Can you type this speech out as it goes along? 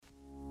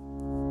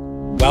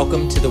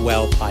Welcome to the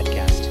Well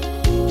podcast.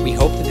 We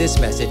hope that this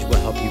message will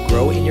help you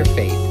grow in your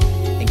faith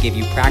and give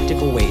you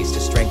practical ways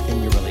to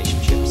strengthen your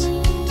relationships.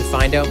 To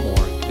find out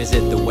more, visit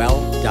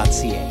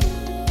thewell.ca.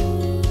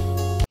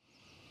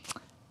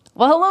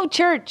 Well, hello,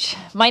 church.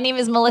 My name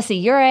is Melissa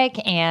Urich,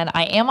 and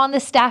I am on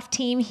the staff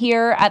team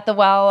here at The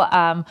Well.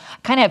 I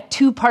kind of have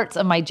two parts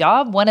of my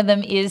job. One of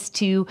them is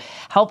to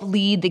help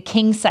lead the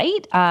King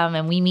site,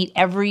 and we meet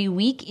every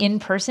week in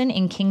person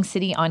in King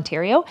City,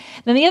 Ontario.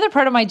 Then the other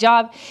part of my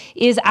job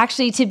is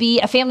actually to be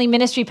a family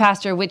ministry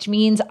pastor, which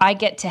means I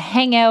get to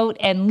hang out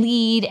and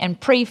lead and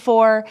pray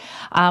for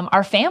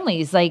our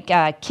families, like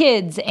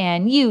kids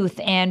and youth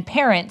and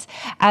parents,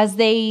 as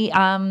they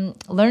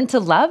learn to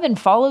love and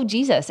follow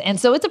Jesus. And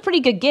so it's a pretty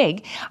good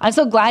gig. I'm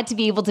so glad to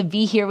be able to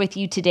be here with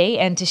you today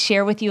and to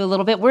share with you a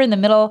little bit. We're in the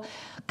middle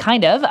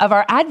kind of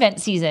our Advent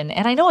season.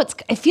 And I know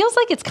it feels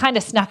like it's kind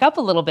of snuck up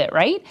a little bit,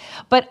 right?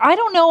 But I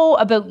don't know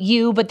about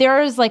you, but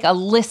there is like a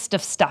list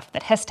of stuff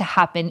that has to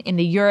happen in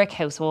the Urich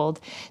household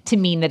to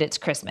mean that it's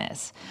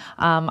Christmas.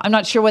 I'm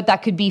not sure what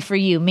that could be for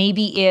you.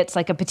 Maybe it's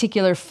like a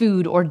particular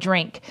food or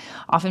drink.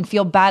 Often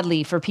feel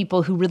badly for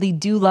people who really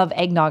do love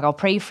eggnog. I'll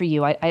pray for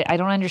you. I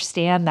don't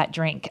understand that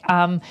drink.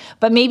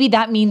 But maybe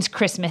that means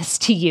Christmas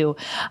to you.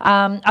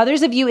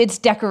 Others of you, it's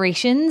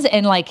decorations.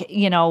 And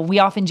we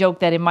often joke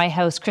that in my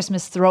house,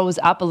 Christmas throws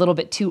up a little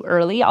bit too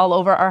early all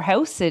over our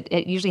house.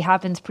 It usually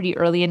happens pretty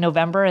early in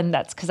November, and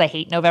that's because I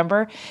hate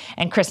November,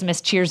 and Christmas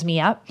cheers me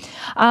up.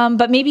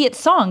 But maybe it's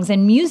songs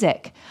and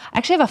music. I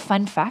actually have a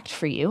fun fact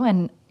for you,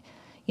 and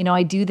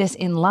I do this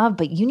in love,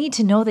 but you need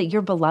to know that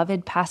your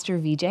beloved Pastor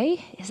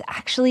Vijay is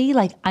actually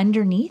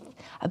underneath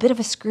a bit of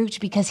a Scrooge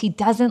because he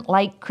doesn't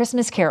like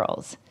Christmas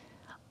carols.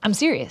 I'm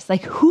serious.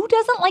 Who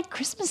doesn't like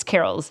Christmas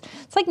carols?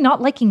 It's like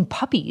not liking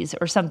puppies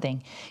or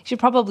something. You should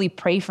probably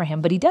pray for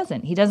him, but he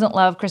doesn't. He doesn't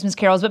love Christmas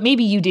carols, but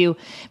maybe you do.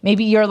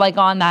 Maybe you're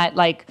on that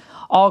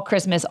all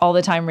Christmas, all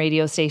the time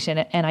radio station,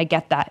 and I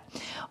get that.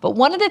 But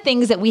one of the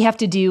things that we have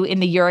to do in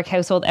the Urich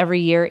household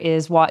every year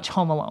is watch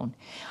Home Alone.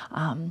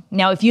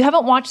 Now, if you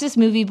haven't watched this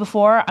movie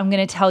before, I'm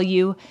going to tell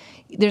you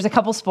there's a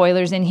couple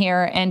spoilers in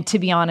here, and to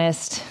be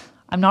honest,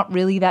 I'm not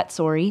really that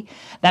sorry.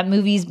 That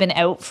movie's been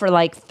out for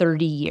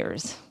 30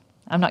 years.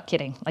 I'm not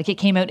kidding. It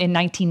came out in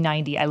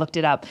 1990. I looked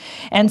it up.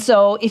 And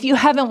so if you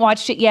haven't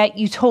watched it yet,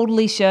 you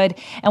totally should.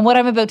 And what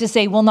I'm about to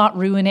say will not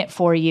ruin it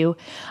for you.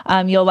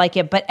 You'll like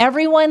it. But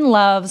everyone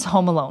loves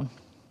Home Alone.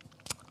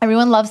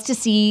 Everyone loves to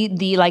see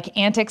the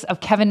antics of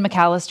Kevin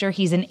McAllister.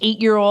 He's an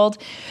 8-year-old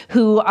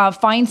who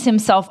finds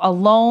himself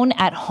alone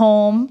at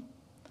home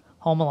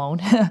alone,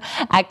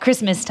 at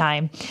Christmas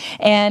time.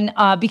 And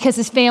because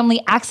his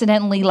family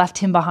accidentally left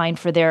him behind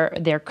for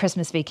their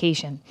Christmas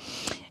vacation.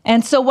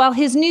 And so while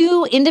his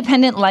new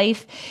independent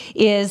life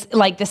is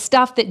the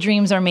stuff that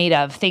dreams are made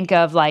of, think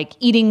of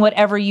eating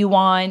whatever you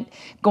want,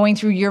 going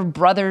through your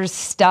brother's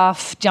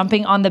stuff,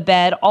 jumping on the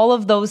bed, all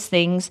of those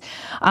things,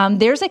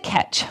 there's a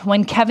catch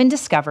when Kevin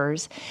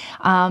discovers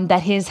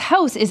that his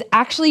house is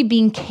actually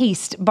being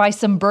cased by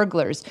some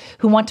burglars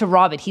who want to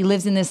rob it. He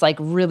lives in this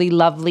really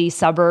lovely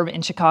suburb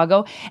in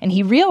Chicago, and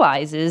he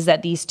realizes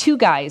that these two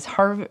guys,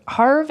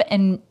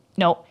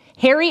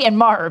 Harry and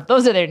Marv,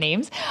 those are their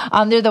names.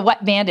 They're the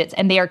Wet Bandits,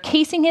 and they are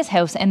casing his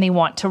house, and they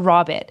want to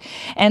rob it.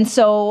 And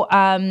so,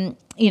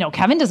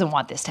 Kevin doesn't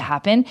want this to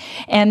happen.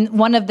 And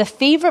one of the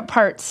favorite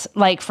parts,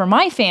 for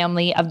my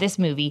family of this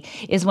movie,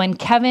 is when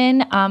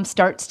Kevin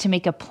starts to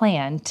make a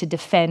plan to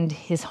defend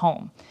his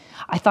home.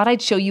 I thought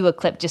I'd show you a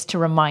clip just to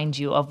remind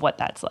you of what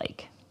that's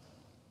like.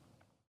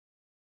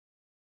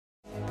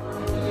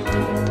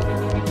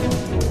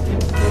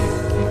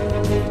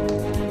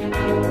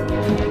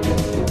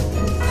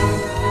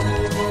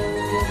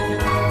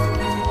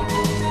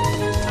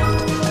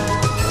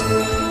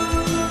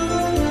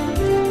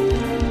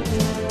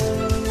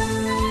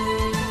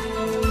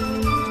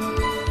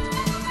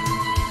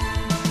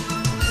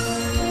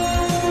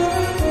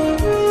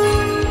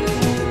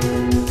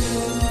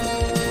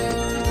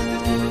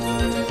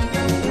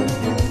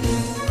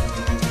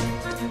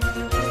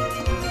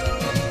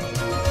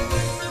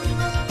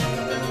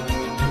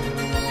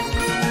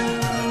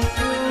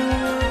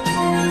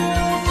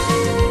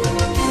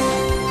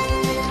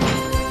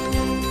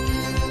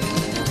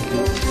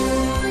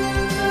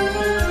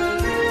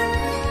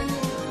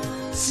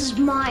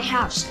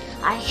 House.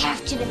 I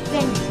have to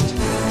defend it.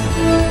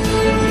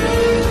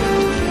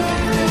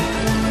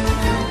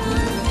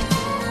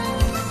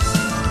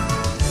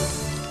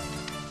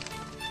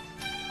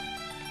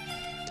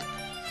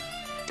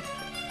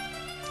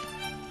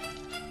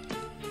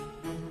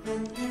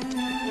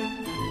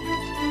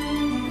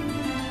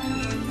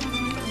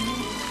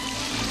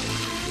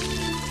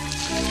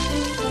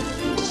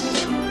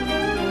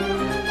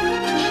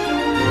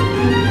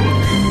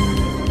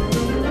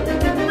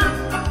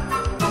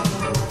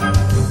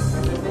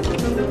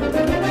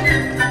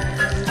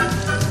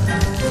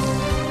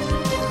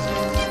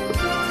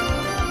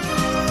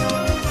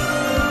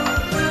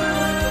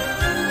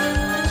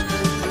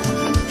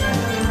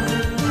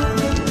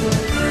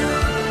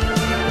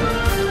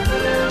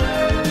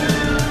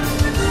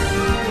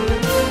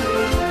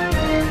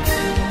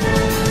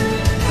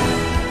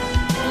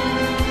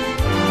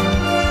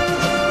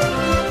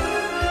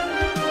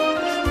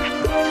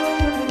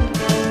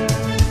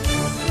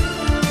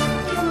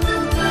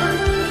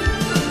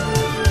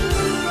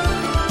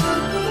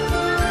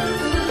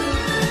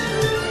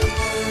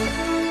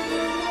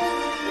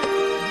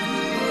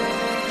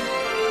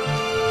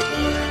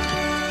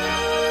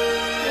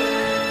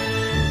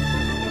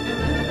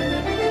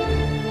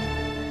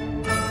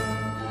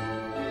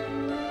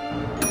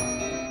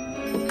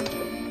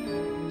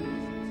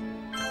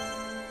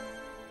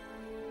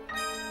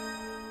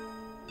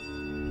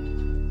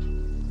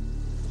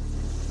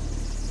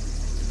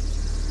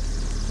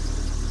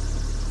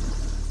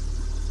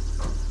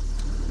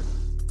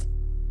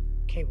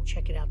 Okay, we'll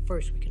check it out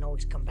first. We can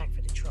always come back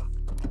for the truck.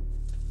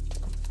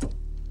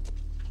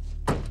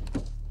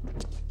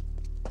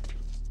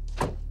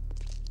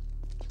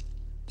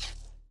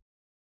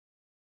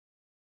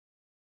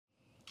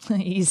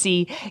 You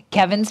see,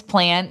 Kevin's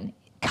plan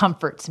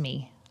comforts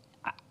me.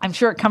 I'm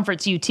sure it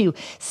comforts you too.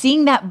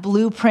 Seeing that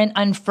blueprint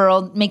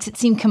unfurled makes it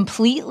seem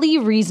completely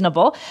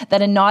reasonable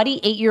that a naughty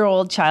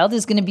 8-year-old child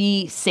is going to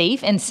be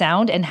safe and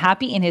sound and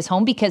happy in his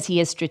home because he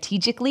has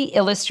strategically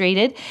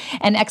illustrated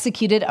and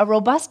executed a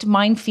robust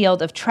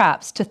minefield of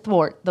traps to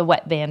thwart the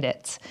wet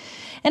bandits.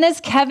 And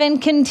as Kevin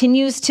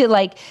continues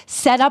to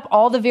set up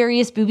all the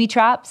various booby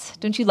traps,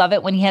 don't you love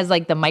it when he has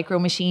the micro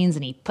machines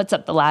and he puts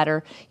up the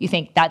ladder? You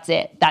think that's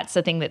it. That's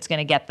the thing that's going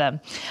to get them.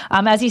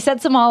 As he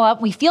sets them all up,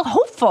 we feel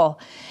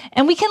hopeful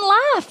and we can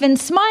laugh and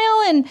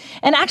smile and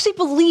actually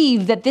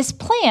believe that this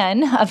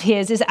plan of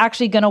his is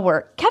actually going to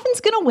work.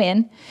 Kevin's going to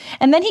win.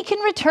 And then he can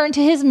return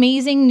to his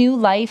amazing new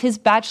life, his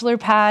bachelor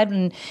pad,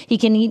 and he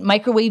can eat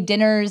microwave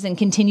dinners and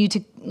continue to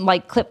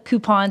clip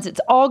coupons. It's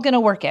all going to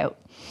work out.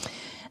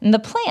 And the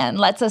plan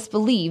lets us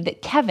believe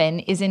that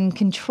Kevin is in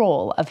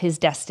control of his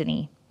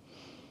destiny.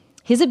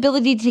 His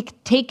ability to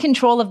take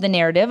control of the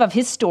narrative of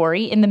his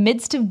story in the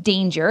midst of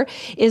danger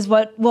is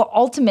what will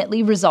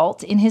ultimately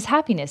result in his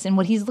happiness and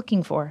what he's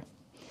looking for.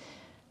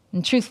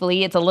 And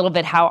truthfully, it's a little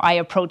bit how I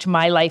approach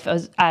my life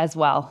as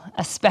well,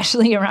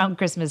 especially around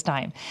Christmas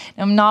time.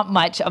 I'm not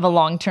much of a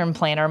long-term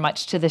planner,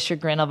 much to the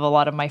chagrin of a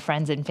lot of my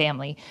friends and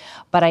family,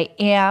 but I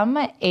am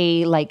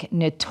a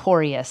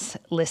notorious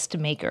list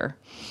maker.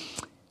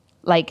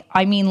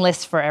 I mean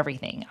lists for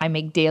everything. I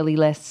make daily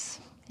lists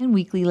and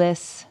weekly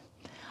lists.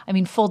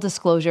 Full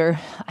disclosure,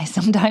 I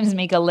sometimes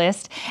make a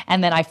list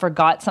and then I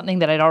forgot something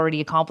that I'd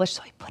already accomplished,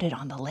 so I put it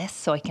on the list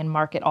so I can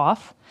mark it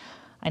off.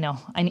 I know,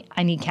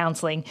 I need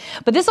counseling.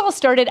 But this all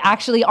started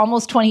actually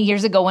almost 20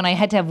 years ago when I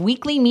had to have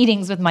weekly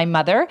meetings with my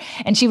mother,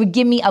 and she would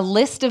give me a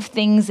list of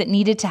things that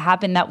needed to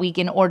happen that week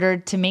in order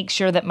to make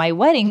sure that my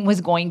wedding was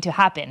going to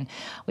happen.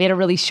 We had a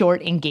really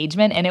short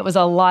engagement, and it was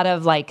a lot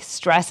of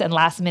stress and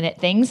last minute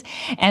things.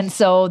 And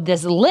so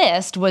this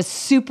list was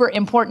super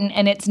important,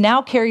 and it's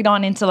now carried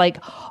on into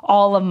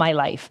all of my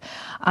life.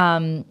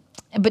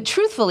 But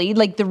truthfully,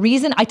 the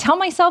reason I tell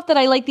myself that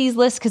I like these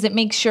lists because it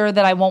makes sure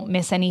that I won't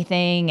miss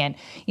anything. And,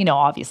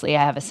 obviously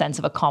I have a sense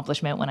of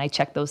accomplishment when I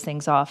check those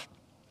things off.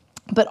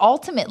 But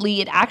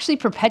ultimately, it actually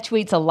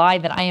perpetuates a lie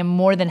that I am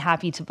more than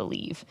happy to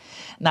believe.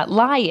 And that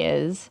lie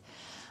is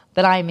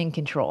that I'm in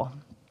control.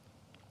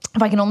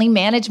 If I can only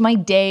manage my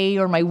day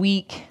or my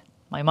week,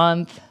 my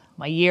month,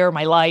 my year,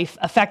 my life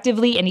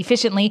effectively and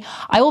efficiently,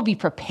 I will be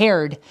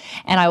prepared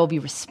and I will be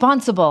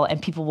responsible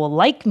and people will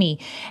like me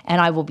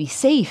and I will be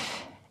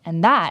safe.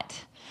 And that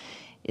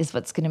is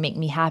what's going to make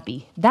me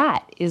happy.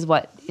 That is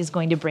what is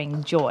going to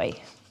bring joy,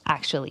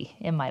 actually,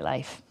 in my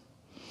life.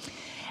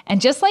 And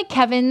just like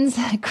Kevin's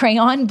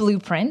crayon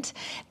blueprint,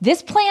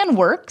 this plan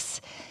works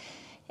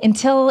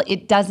until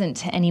it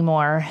doesn't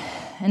anymore.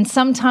 And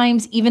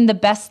sometimes even the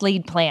best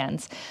laid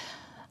plans,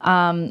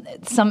 when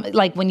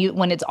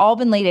it's all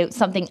been laid out,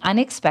 something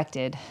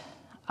unexpected,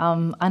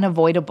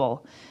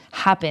 unavoidable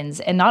happens.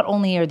 And not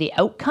only are the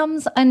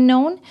outcomes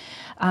unknown,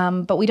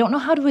 but we don't know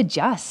how to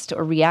adjust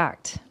or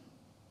react.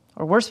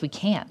 Or worse, we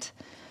can't.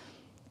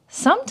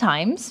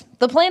 Sometimes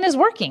the plan is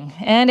working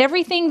and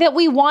everything that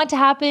we want to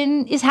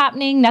happen is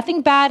happening.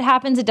 Nothing bad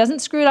happens. It doesn't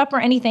screw it up or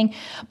anything.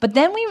 But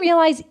then we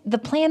realize the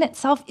plan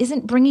itself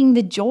isn't bringing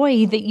the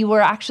joy that you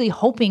were actually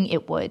hoping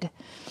it would.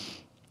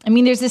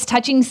 There's this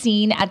touching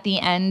scene at the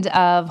end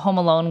of Home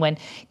Alone when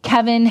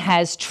Kevin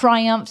has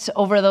triumphed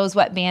over those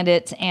wet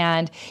bandits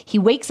and he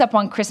wakes up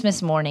on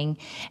Christmas morning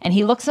and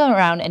he looks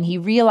around and he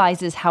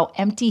realizes how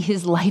empty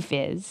his life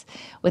is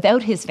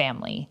without his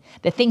family.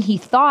 The thing he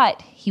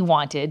thought he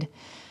wanted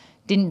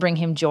didn't bring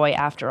him joy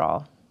after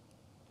all.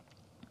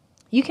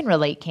 You can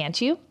relate,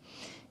 can't you?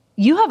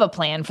 You have a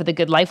plan for the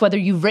good life, whether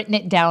you've written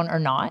it down or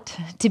not,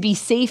 to be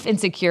safe and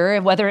secure,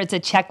 whether it's a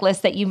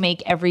checklist that you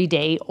make every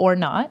day or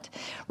not.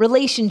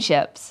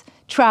 Relationships,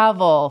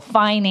 travel,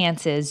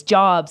 finances,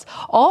 jobs,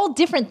 all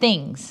different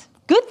things,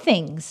 good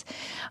things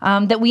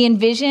that we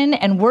envision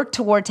and work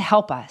toward to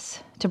help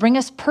us, to bring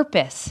us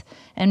purpose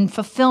and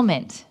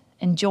fulfillment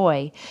and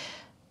joy.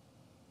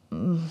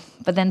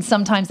 But then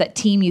sometimes that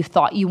team you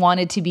thought you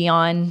wanted to be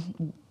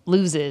on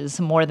loses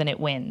more than it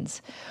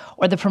wins.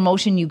 Or the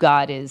promotion you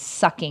got is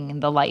sucking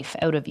the life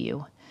out of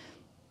you.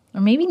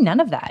 Or maybe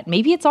none of that.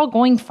 Maybe it's all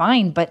going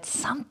fine, but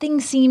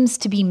something seems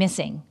to be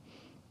missing.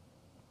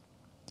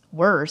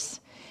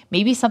 Worse,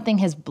 maybe something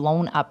has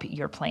blown up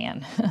your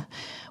plan.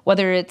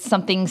 Whether it's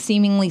something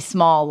seemingly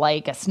small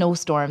like a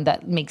snowstorm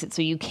that makes it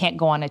so you can't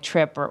go on a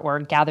trip or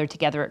gather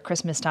together at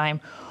Christmas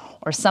time,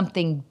 or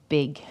something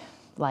big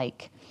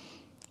like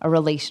a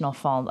relational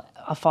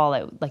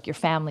fallout, like your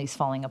family's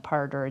falling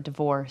apart or a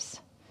divorce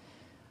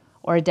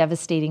or a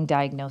devastating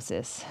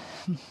diagnosis.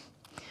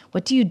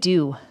 What do you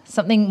do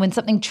when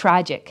something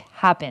tragic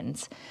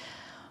happens?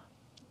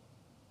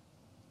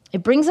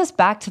 It brings us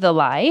back to the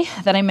lie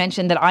that I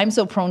mentioned that I'm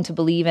so prone to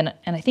believe, and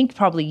I think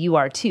probably you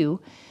are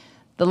too,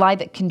 The lie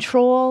that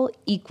control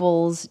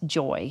equals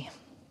joy.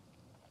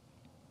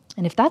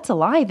 And if that's a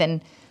lie,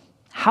 then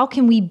how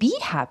can we be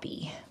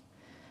happy?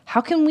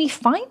 How can we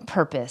find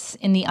purpose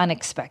in the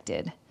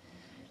unexpected?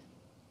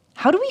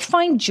 How do we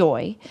find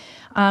joy,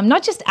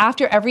 not just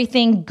after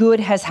everything good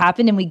has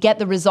happened and we get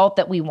the result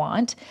that we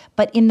want,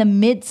 but in the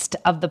midst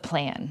of the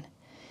plan?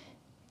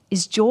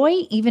 Is joy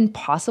even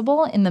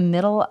possible in the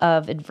middle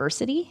of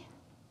adversity?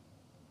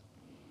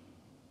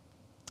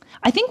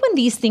 I think when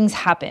these things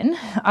happen,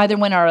 either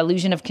when our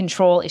illusion of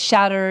control is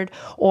shattered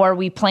or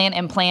we plan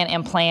and plan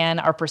and plan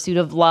our pursuit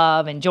of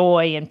love and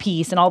joy and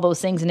peace and all those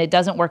things and it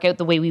doesn't work out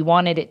the way we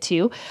wanted it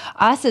to,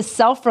 us as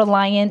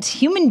self-reliant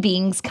human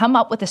beings come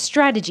up with a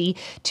strategy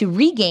to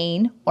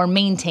regain or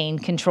maintain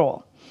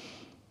control.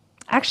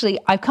 Actually,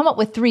 I've come up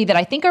with 3 that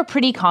I think are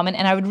pretty common,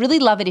 and I would really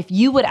love it if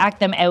you would act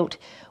them out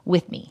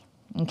with me.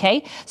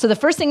 Okay? So the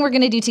first thing we're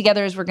going to do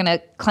together is we're going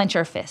to clench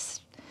our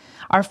fists.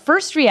 Our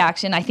first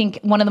reaction, I think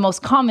one of the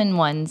most common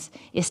ones,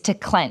 is to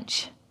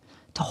clench,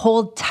 to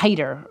hold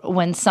tighter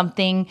when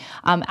something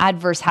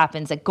adverse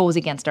happens that goes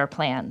against our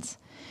plans.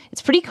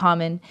 It's pretty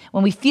common.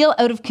 When we feel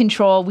out of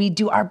control, we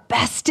do our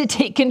best to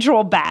take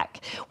control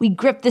back. We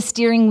grip the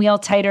steering wheel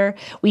tighter.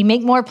 We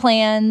make more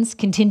plans,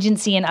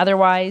 contingency and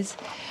otherwise.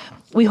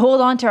 We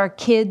hold on to our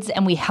kids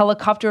and we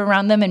helicopter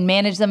around them and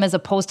manage them as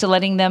opposed to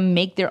letting them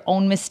make their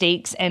own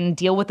mistakes and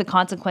deal with the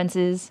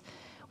consequences.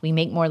 We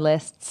make more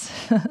lists.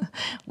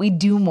 We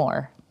do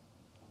more.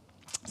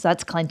 So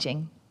that's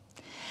clenching.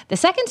 The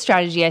second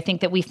strategy I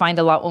think that we find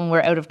a lot when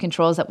we're out of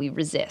control is that we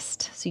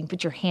resist. So you can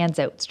put your hands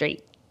out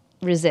straight.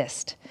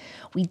 Resist.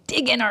 We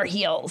dig in our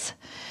heels.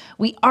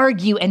 We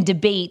argue and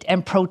debate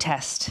and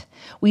protest.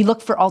 We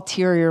look for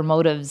ulterior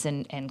motives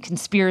and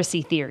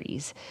conspiracy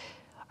theories.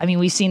 I mean,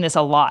 we've seen this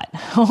a lot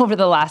over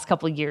the last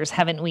couple of years,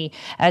 haven't we?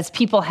 As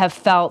people have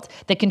felt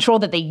the control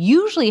that they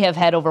usually have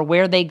had over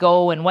where they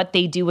go and what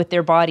they do with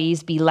their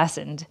bodies be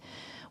lessened.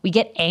 We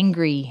get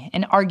angry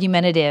and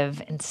argumentative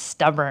and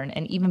stubborn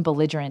and even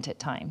belligerent at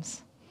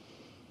times.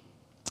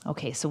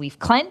 Okay, so we've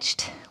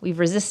clenched, we've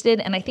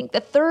resisted, and I think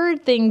the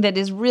third thing that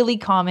is really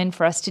common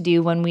for us to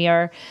do when we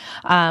are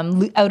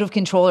out of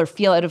control or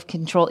feel out of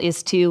control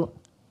is to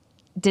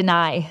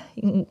deny.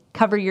 You can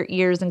cover your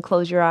ears and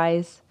close your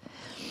eyes.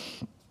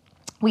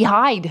 We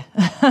hide.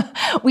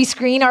 We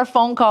screen our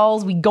phone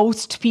calls. We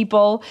ghost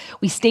people.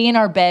 We stay in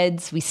our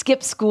beds. We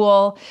skip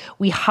school.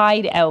 We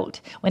hide out.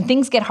 When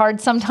things get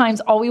hard, sometimes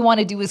all we want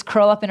to do is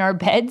curl up in our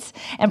beds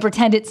and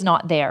pretend it's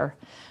not there.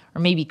 Or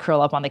maybe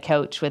curl up on the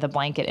couch with a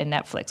blanket and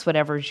Netflix,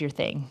 whatever's your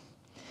thing.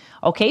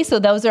 Okay, so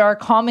those are our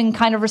common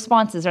kind of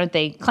responses, aren't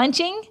they?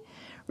 Clenching,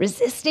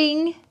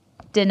 resisting,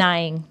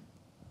 denying.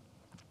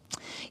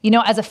 You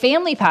know, as a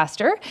family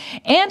pastor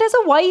and as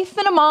a wife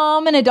and a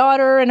mom and a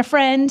daughter and a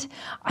friend,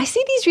 I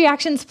see these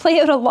reactions play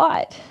out a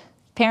lot.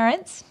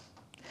 Parents,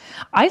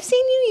 I've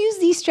seen you use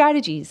these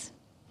strategies.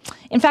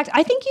 In fact,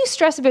 I think you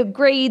stress about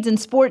grades and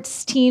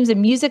sports teams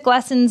and music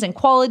lessons and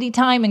quality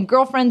time and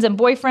girlfriends and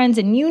boyfriends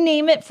and you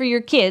name it for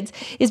your kids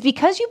is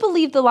because you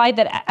believe the lie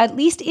that, at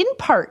least in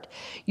part,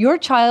 your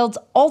child's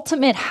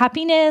ultimate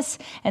happiness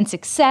and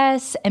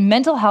success and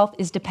mental health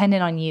is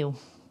dependent on you.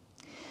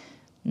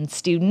 And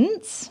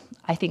students,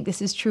 I think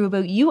this is true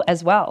about you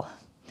as well.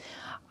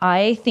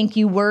 I think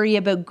you worry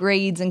about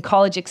grades and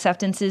college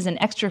acceptances and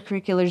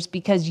extracurriculars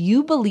because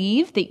you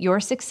believe that your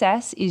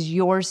success is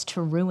yours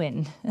to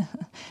ruin.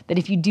 That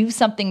if you do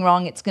something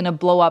wrong, it's going to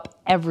blow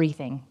up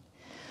everything.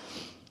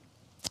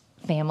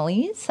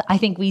 Families, I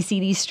think we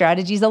see these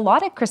strategies a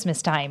lot at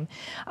Christmas time,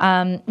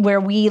 where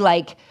we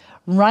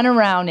run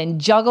around and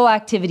juggle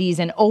activities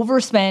and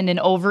overspend and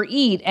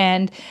overeat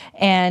and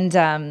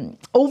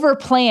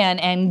overplan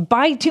and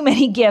buy too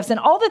many gifts and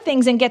all the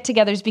things and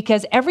get-togethers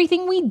because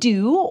everything we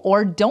do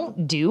or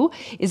don't do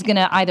is going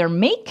to either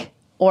make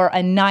or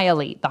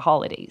annihilate the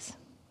holidays.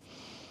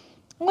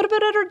 What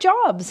about at our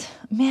jobs?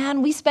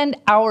 Man, we spend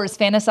hours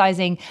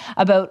fantasizing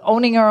about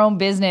owning our own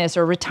business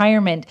or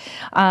retirement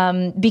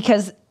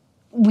because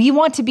we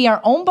want to be our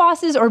own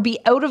bosses or be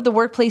out of the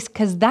workplace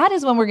because that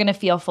is when we're going to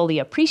feel fully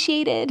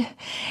appreciated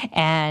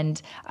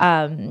and,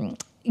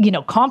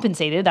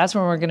 compensated. That's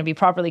when we're going to be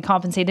properly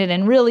compensated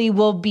and really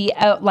we'll be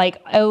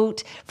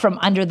out from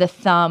under the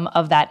thumb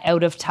of that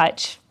out of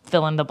touch,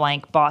 fill in the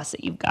blank boss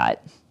that you've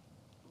got.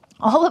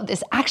 All of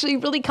this actually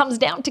really comes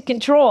down to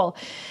control.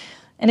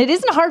 And it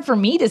isn't hard for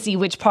me to see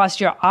which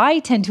posture I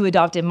tend to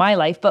adopt in my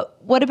life,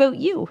 but what about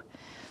you?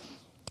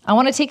 I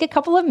want to take a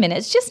couple of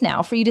minutes just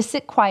now for you to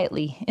sit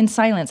quietly, in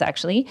silence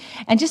actually,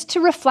 and just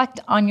to reflect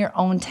on your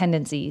own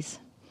tendencies.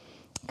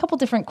 A couple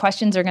different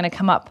questions are going to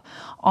come up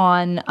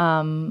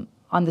on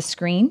the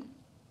screen.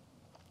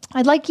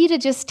 I'd like you to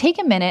just take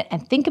a minute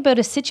and think about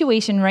a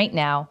situation right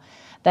now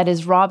that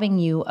is robbing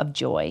you of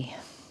joy.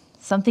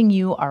 Something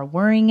you are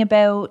worrying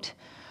about,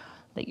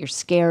 that you're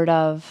scared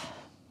of.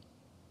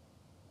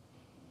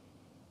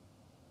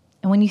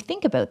 And when you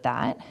think about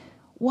that,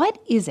 what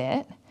is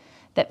it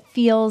that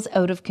feels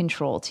out of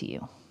control to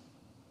you?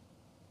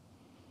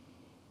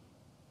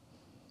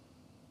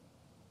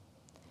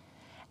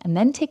 And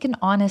then take an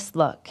honest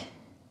look.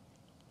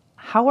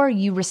 How are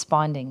you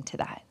responding to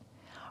that?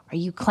 Are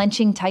you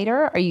clenching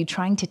tighter? Are you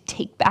trying to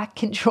take back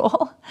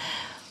control?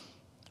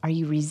 Are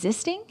you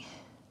resisting?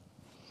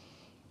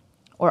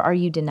 Or are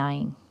you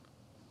denying?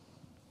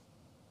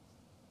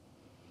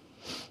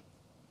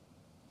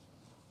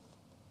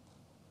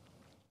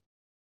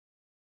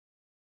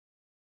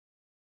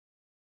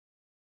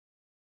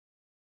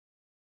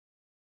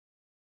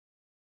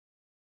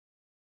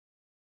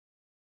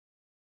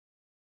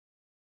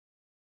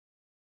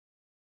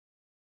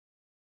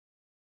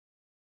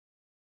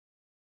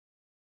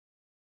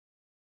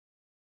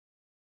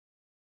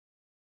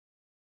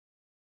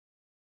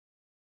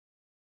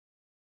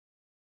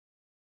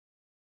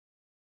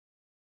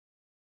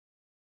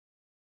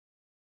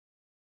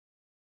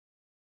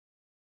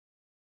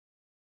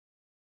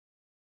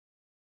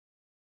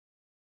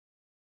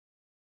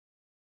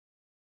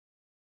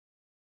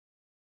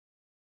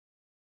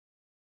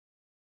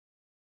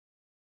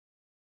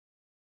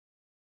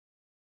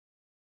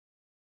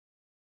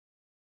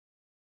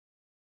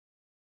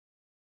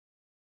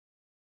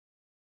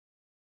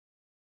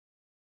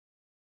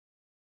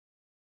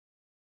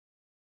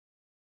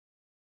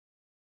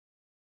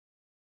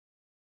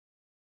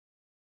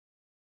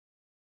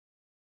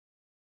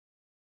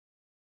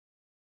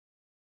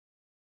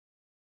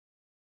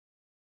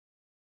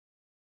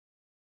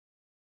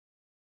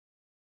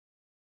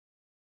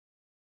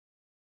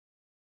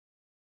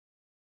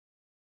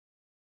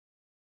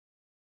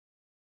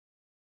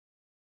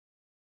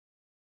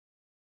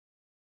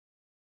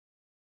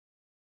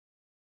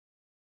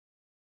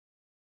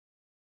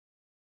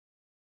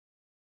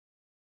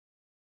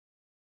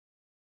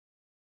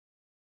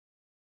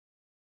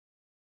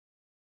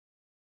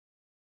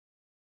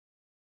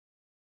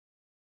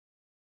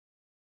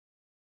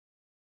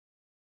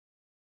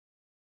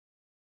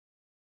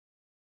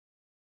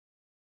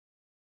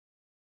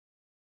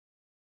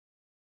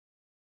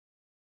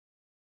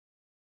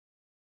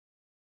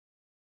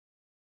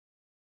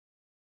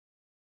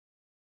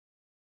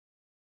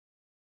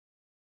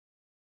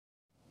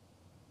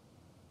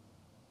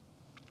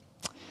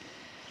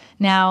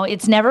 Now,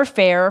 it's never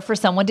fair for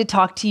someone to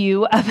talk to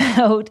you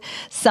about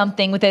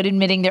something without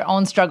admitting their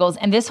own struggles.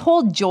 And this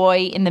whole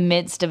joy in the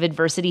midst of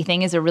adversity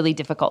thing is a really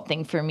difficult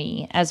thing for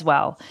me as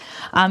well.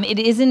 It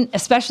isn't,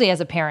 especially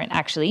as a parent,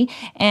 actually.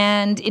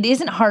 And it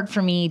isn't hard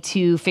for me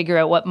to figure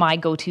out what my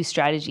go-to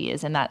strategy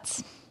is. And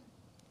that's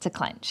to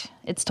clench.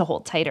 It's to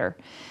hold tighter,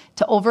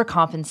 to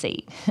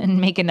overcompensate and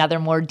make another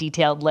more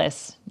detailed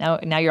list. Now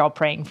you're all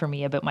praying for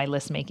me about my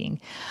list making.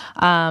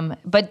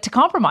 But to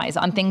compromise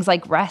on things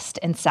like rest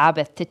and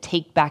Sabbath to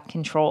take back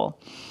control.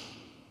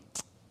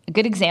 A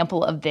good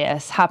example of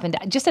this happened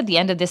just at the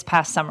end of this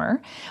past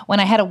summer when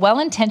I had a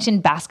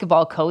well-intentioned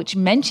basketball coach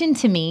mention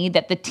to me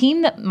that the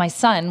team that my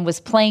son was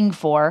playing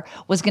for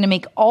was going to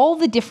make all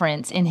the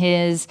difference in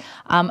his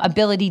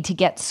ability to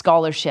get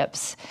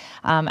scholarships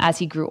as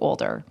he grew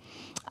older.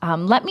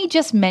 Let me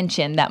just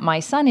mention that my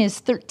son is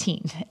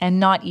 13 and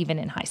not even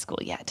in high school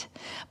yet.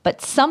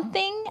 But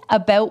something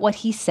about what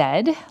he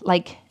said,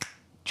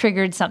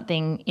 triggered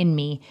something in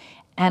me.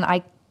 And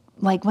I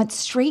went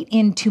straight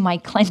into my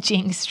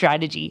clenching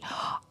strategy.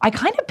 I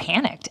kind of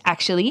panicked,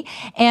 actually.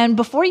 And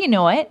before you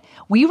know it,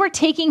 we were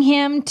taking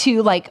him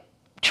to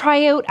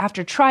tryout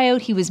after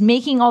tryout. He was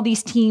making all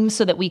these teams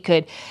so that we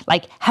could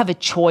have a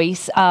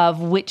choice of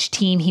which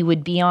team he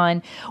would be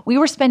on. We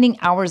were spending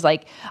hours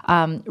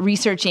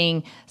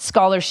researching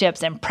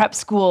scholarships and prep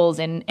schools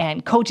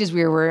and coaches.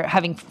 We were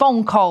having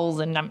phone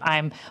calls, and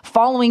I'm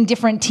following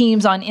different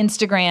teams on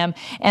Instagram,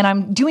 and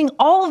I'm doing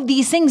all of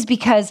these things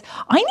because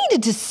I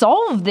needed to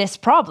solve this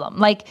problem.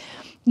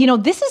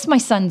 This is my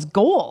son's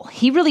goal.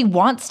 He really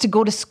wants to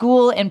go to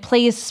school and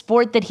play his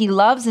sport that he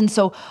loves. And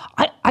so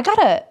I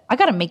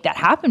gotta make that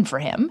happen for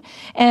him.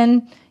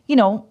 And,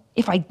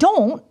 if I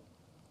don't,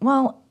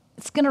 well,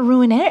 it's going to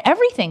ruin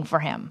everything for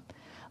him.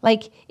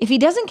 If he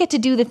doesn't get to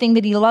do the thing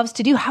that he loves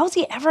to do, how's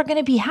he ever going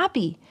to be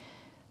happy?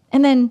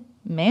 And then,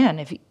 man,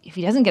 if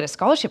he doesn't get a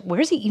scholarship,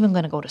 where's he even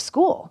going to go to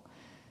school?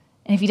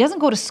 And if he doesn't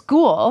go to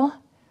school,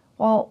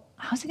 well,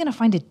 how's he going to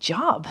find a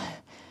job?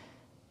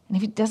 And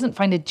if he doesn't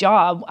find a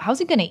job, how's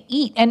he going to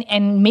eat?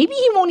 And maybe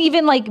he won't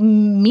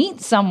even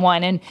meet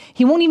someone, and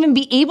he won't even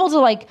be able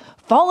to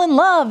fall in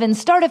love and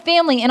start a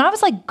family. And I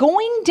was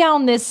going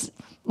down this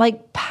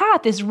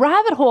path, this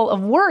rabbit hole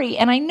of worry.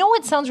 And I know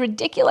it sounds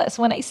ridiculous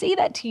when I say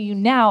that to you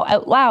now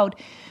out loud,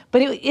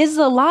 but it is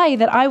a lie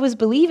that I was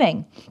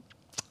believing.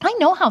 I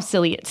know how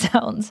silly it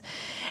sounds.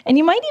 And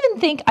you might even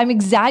think I'm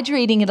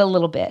exaggerating it a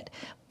little bit,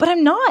 but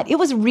I'm not. It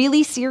was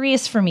really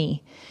serious for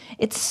me.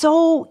 It's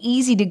so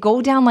easy to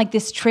go down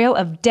this trail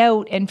of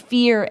doubt and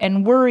fear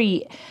and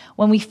worry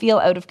when we feel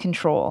out of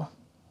control.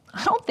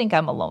 I don't think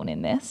I'm alone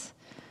in this.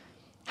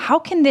 How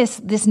can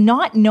this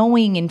not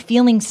knowing and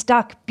feeling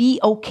stuck be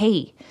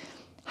okay?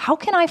 How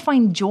can I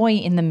find joy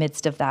in the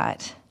midst of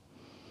that?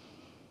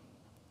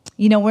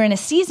 We're in a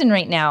season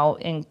right now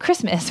in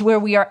Christmas where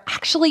we are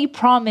actually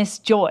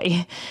promised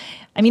joy.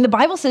 I mean, the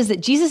Bible says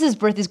that Jesus'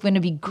 birth is going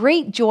to be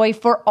great joy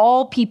for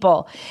all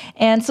people.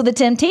 And so the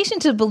temptation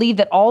to believe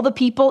that all the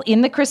people in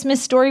the Christmas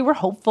story were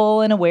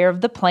hopeful and aware of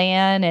the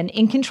plan and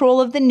in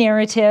control of the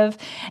narrative,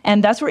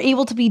 and thus were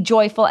able to be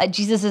joyful at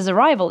Jesus'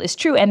 arrival is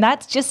true. And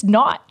that's just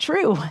not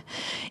true.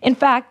 In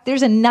fact,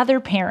 there's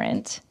another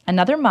parent,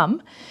 another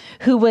mom,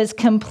 who was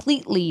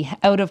completely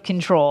out of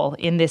control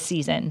in this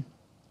season.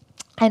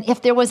 And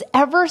if there was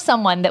ever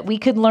someone that we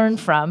could learn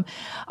from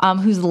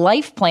whose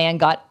life plan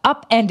got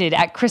upended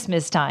at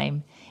Christmas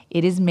time,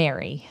 it is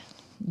Mary,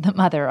 the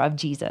mother of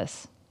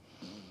Jesus.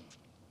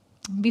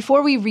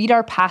 Before we read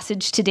our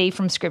passage today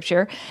from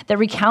Scripture that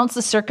recounts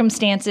the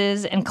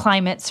circumstances and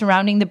climate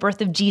surrounding the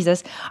birth of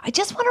Jesus, I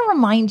just want to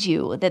remind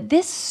you that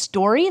this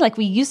story, like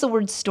we use the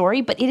word story,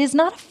 but it is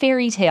not a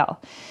fairy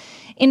tale.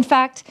 In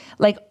fact,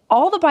 like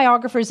all the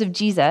biographers of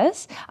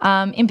Jesus,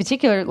 in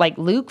particular, like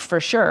Luke for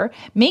sure,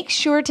 make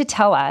sure to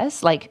tell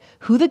us like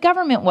who the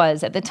government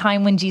was at the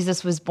time when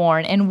Jesus was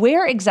born and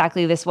where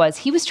exactly this was.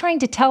 He was trying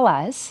to tell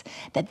us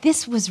that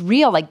this was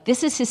real, like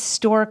this is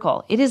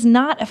historical. It is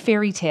not a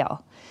fairy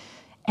tale.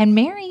 And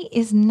Mary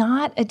is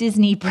not a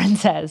Disney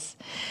princess.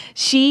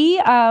 She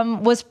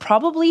was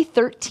probably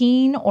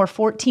 13 or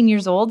 14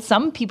 years old.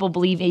 Some people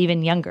believe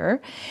even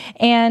younger.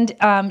 And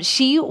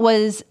she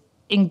was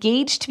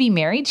engaged to be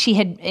married. She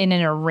had in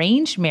an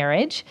arranged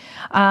marriage,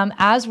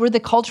 as were the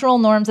cultural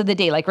norms of the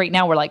day. Like right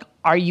now, we're like,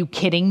 are you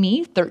kidding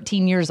me?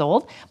 13 years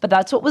old. But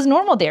that's what was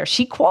normal there.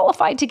 She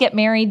qualified to get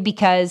married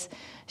because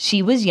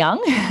she was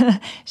young.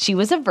 She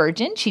was a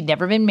virgin. She'd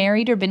never been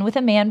married or been with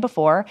a man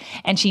before.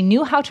 And she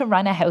knew how to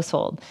run a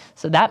household.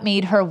 So that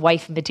made her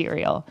wife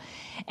material.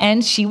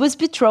 And she was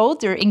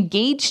betrothed or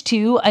engaged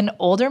to an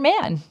older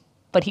man,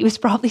 but he was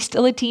probably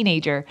still a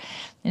teenager.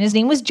 And his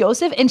name was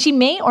Joseph, and she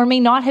may or may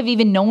not have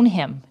even known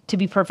him, to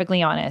be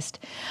perfectly honest.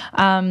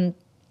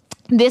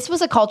 This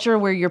was a culture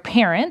where your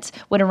parents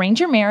would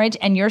arrange your marriage,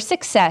 and your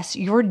success,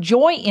 your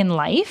joy in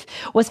life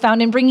was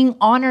found in bringing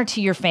honor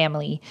to your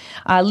family,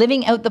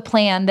 living out the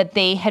plan that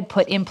they had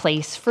put in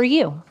place for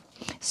you.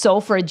 So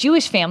for a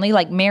Jewish family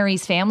like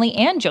Mary's family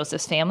and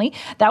Joseph's family,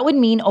 that would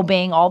mean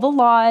obeying all the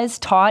laws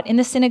taught in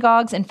the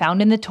synagogues and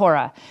found in the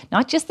Torah,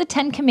 not just the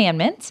 10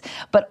 Commandments,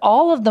 but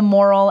all of the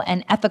moral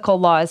and ethical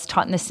laws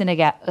taught in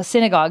the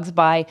synagogues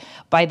by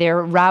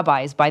their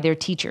rabbis, by their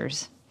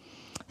teachers.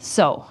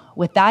 So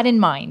with that in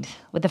mind,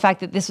 with the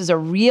fact that this was a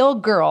real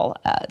girl,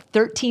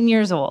 13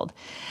 years old,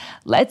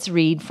 let's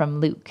read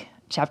from Luke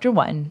chapter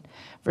 1,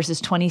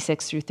 verses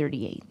 26 through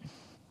 38.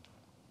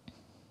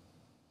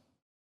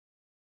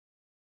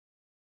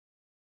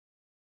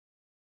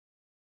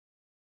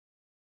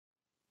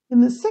 In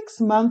the 6th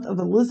month of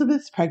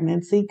Elizabeth's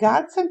pregnancy,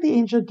 God sent the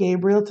angel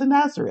Gabriel to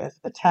Nazareth,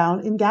 a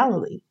town in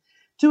Galilee,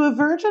 to a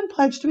virgin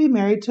pledged to be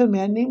married to a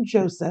man named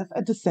Joseph,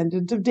 a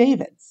descendant of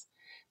David's.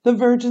 The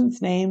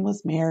virgin's name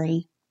was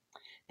Mary.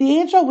 The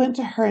angel went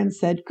to her and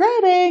said,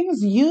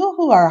 "Greetings, you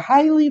who are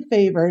highly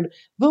favored.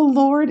 The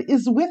Lord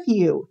is with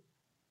you."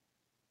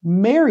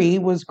 Mary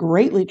was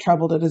greatly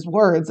troubled at his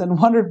words and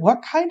wondered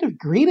what kind of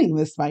greeting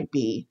this might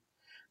be.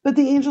 But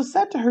the angel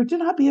said to her, "Do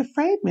not be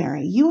afraid,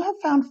 Mary. You have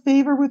found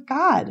favor with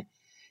God.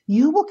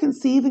 You will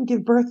conceive and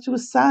give birth to a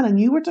son, and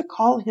you are to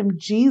call him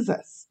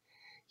Jesus.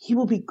 He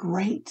will be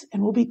great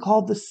and will be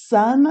called the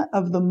Son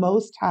of the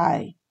Most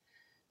High.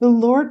 The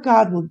Lord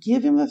God will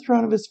give him the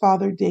throne of his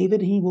father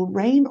David, and he will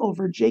reign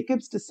over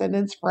Jacob's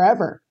descendants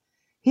forever.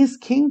 His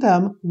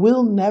kingdom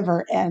will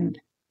never end."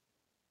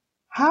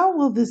 "How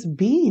will this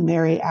be?"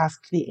 Mary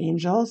asked the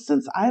angel,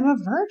 "since I am a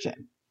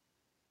virgin?"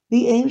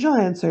 The angel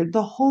answered,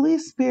 "The Holy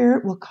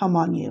Spirit will come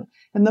on you,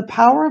 and the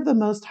power of the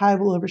Most High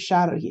will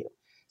overshadow you.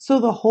 So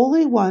the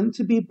Holy One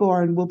to be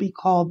born will be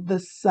called the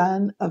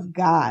Son of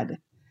God.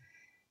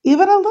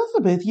 Even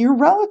Elizabeth, your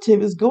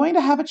relative, is going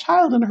to have a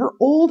child in her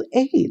old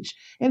age,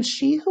 and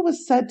she who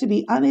was said to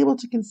be unable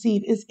to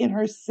conceive is in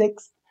her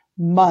 6th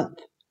month.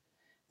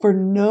 For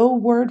no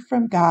word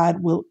from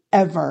God will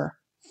ever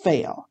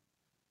fail."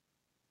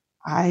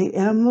 "I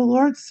am the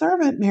Lord's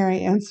servant,"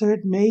 Mary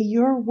answered. "May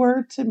your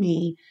word to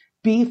me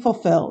be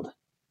fulfilled."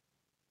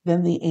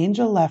 Then the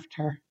angel left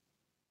her.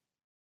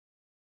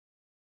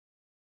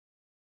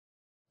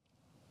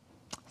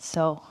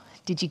 So,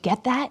 did you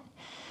get that?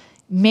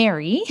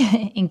 Mary,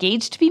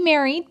 engaged to be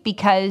married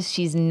because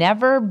she's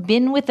never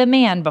been with a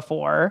man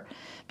before,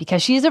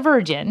 because she is a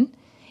virgin,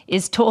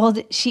 is told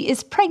she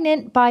is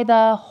pregnant by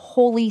the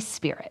Holy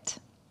Spirit.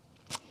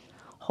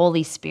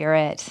 Holy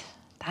Spirit,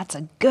 that's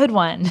a good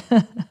one.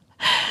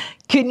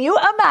 Can you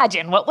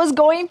imagine what was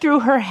going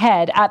through her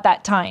head at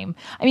that time?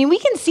 I mean, we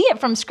can see it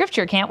from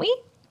Scripture, can't we?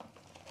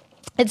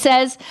 It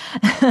says,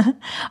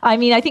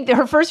 I think that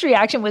her first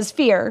reaction was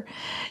fear.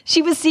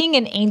 She was seeing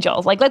an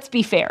angel. Like, let's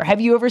be fair.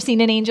 Have you ever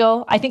seen an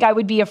angel? I think I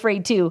would be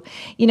afraid too.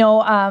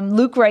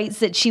 Luke writes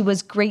that she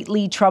was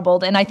greatly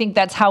troubled. And I think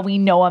that's how we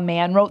know a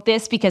man wrote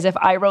this, because if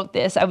I wrote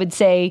this, I would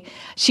say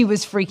she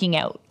was freaking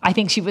out. I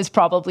think she was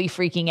probably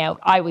freaking out.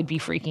 I would be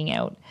freaking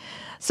out.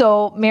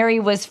 So Mary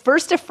was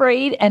first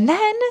afraid, and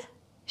then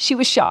she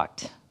was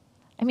shocked.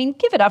 I mean,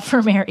 give it up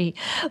for Mary.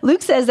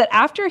 Luke says that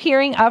after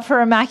hearing of her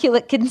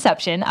immaculate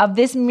conception, of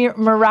this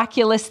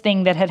miraculous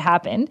thing that had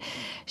happened,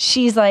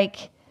 she's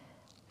like,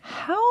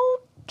 how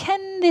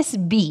can this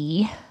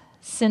be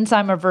since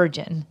I'm a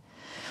virgin?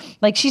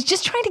 Like, she's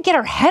just trying to get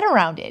her head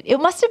around it. It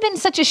must have been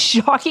such a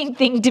shocking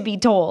thing to be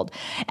told.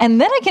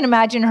 And then I can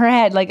imagine her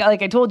head, like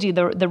I told you,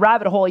 the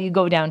rabbit hole you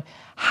go down.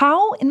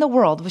 How in the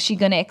world was she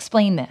going to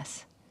explain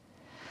this?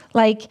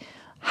 Like,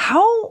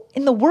 how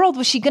in the world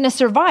was she going to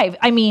survive?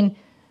 I mean,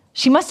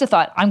 she must have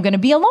thought, I'm going to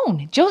be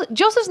alone.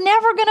 Joseph's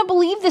never going to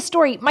believe this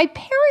story. My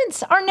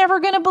parents are never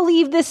going to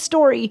believe this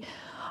story.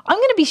 I'm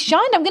going to be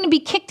shunned. I'm going to be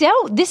kicked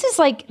out. This is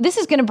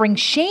going to bring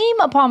shame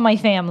upon my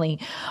family.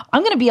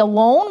 I'm going to be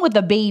alone with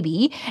a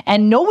baby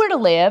and nowhere to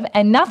live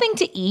and nothing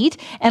to eat.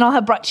 And I'll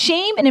have brought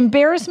shame and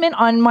embarrassment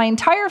on my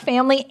entire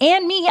family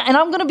and me. And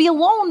I'm going to be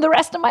alone the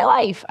rest of my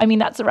life. I mean,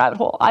 that's the rabbit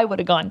hole I would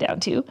have gone down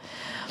to.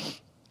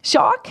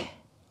 Shock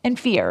and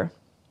fear.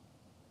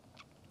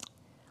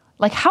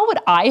 Like, how would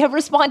I have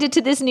responded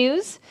to this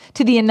news,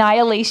 to the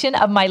annihilation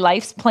of my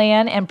life's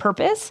plan and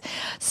purpose?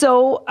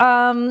 So,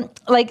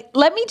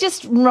 let me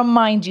just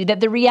remind you that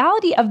the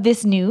reality of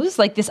this news,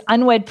 like this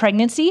unwed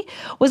pregnancy,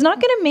 was not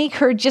going to make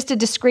her just a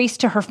disgrace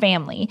to her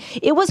family.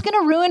 It was going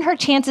to ruin her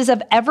chances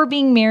of ever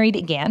being married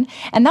again.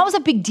 And that was a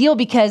big deal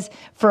because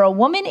for a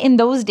woman in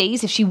those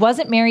days, if she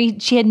wasn't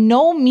married, she had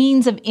no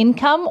means of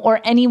income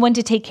or anyone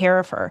to take care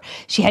of her.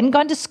 She hadn't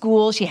gone to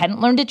school. She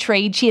hadn't learned a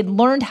trade. She had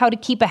learned how to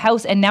keep a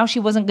house, and now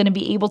she wasn't going to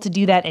be able to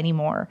do that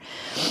anymore.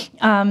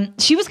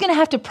 She was going to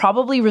have to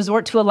probably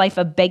resort to a life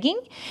of begging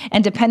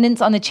and dependence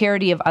on the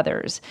charity of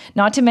others.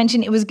 Not to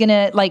mention, it was going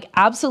to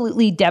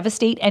absolutely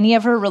devastate any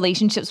of her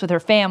relationships with her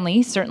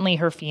family, certainly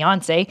her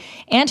fiance,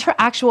 and her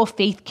actual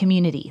faith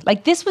community.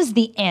 Like, this was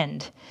the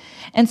end.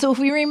 And so if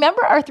we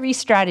remember our 3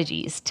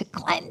 strategies, to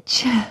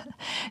clench,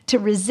 to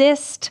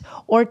resist,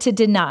 or to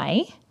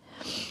deny,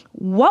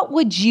 what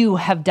would you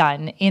have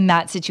done in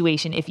that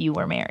situation if you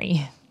were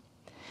Mary?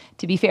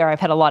 To be fair, I've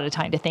had a lot of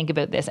time to think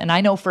about this, and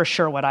I know for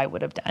sure what I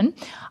would have done.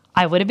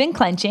 I would have been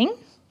clenching,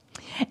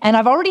 and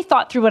I've already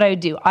thought through what I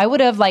would do. I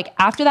would have,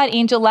 after that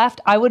angel left,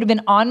 I would have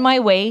been on my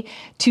way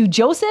to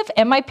Joseph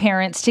and my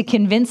parents to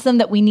convince them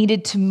that we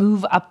needed to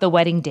move up the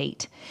wedding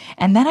date.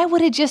 And then I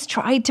would have just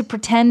tried to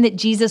pretend that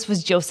Jesus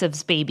was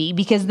Joseph's baby,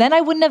 because then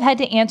I wouldn't have had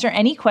to answer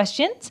any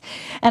questions,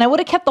 and I would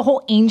have kept the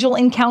whole angel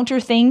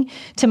encounter thing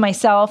to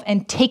myself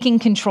and taken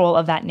control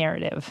of that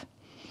narrative.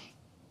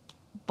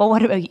 But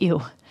what about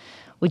you?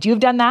 Would you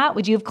have done that?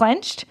 Would you have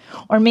clenched?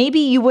 Or maybe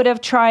you would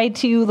have tried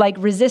to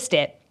resist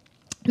it.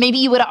 Maybe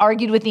you would have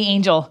argued with the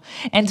angel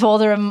and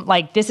told her,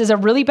 this is a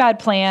really bad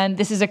plan.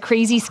 This is a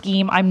crazy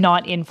scheme. I'm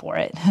not in for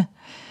it.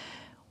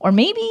 Or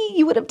maybe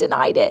you would have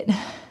denied it.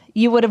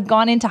 You would have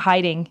gone into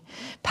hiding,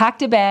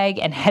 packed a bag,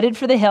 and headed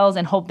for the hills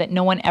and hoped that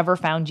no one ever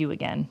found you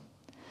again.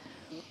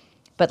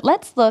 But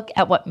let's look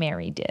at what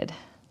Mary did.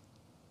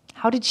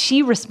 How did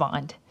she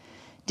respond?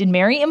 Did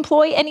Mary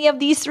employ any of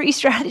these 3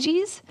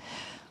 strategies?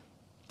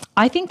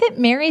 I think that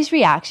Mary's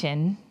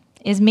reaction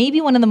is maybe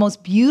one of the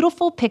most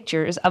beautiful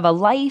pictures of a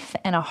life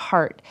and a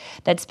heart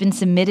that's been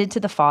submitted to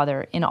the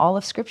Father in all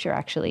of Scripture,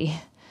 actually,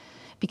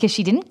 because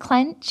she didn't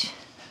clench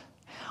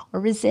or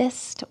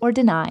resist or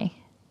deny.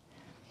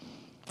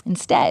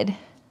 Instead,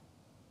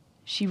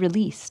 she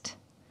released.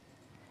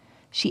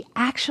 She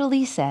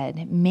actually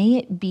said, "May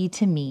it be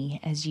to me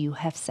as you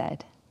have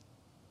said."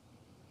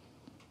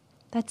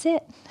 That's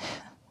it.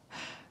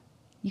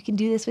 You can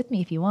do this with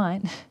me if you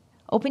want.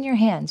 Open your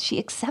hands. She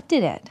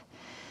accepted it.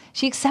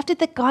 She accepted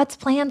that God's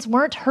plans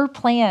weren't her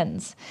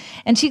plans.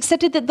 And she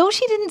accepted that though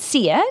she didn't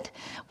see it,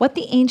 what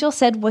the angel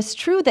said was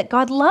true, that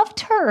God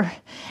loved her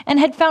and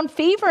had found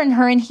favor in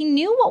her, and he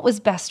knew what was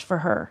best for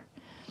her.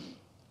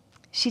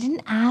 She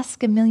didn't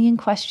ask a million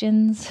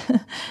questions,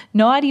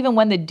 not even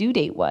when the due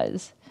date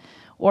was.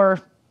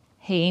 Or,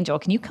 hey, angel,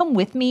 can you come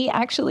with me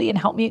actually and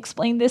help me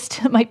explain this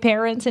to my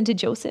parents and to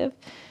Joseph?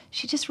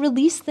 She just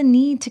released the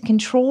need to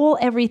control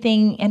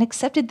everything and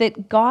accepted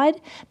that God,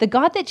 the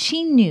God that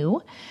she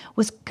knew,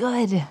 was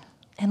good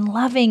and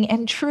loving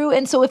and true.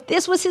 And so if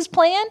this was his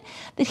plan,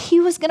 that he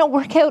was going to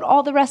work out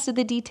all the rest of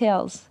the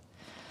details.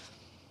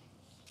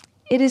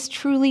 It is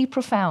truly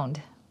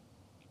profound.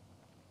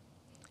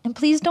 And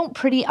please don't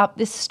pretty up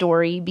this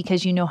story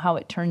because you know how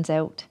it turns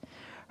out.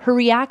 Her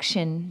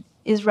reaction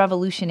is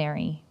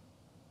revolutionary.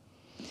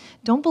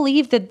 Don't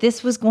believe that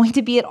this was going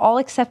to be at all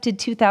accepted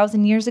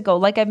 2,000 years ago.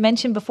 Like I've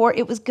mentioned before,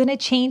 it was going to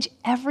change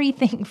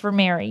everything for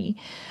Mary,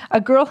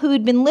 a girl who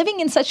had been living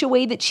in such a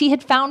way that she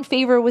had found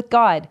favor with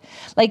God.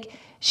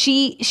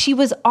 She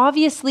was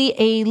obviously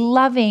a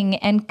loving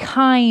and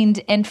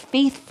kind and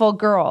faithful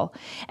girl,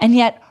 and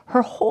yet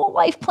her whole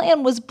life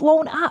plan was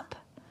blown up.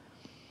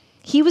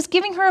 He was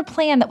giving her a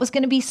plan that was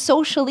going to be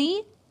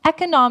socially,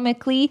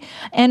 economically,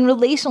 and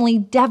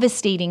relationally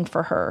devastating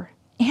for her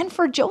and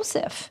for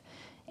Joseph,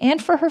 and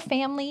for her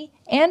family,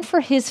 and for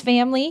his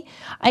family.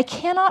 I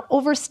cannot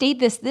overstate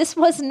this. This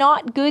was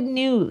not good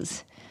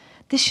news.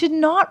 This should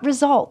not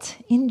result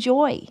in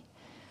joy.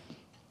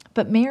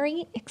 But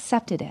Mary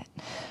accepted it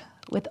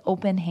with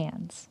open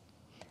hands.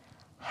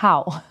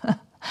 How?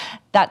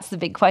 That's the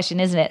big question,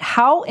 isn't it?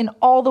 How in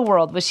all the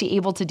world was she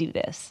able to do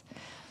this?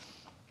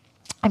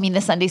 I mean,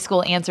 the Sunday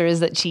school answer is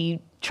that she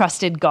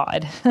trusted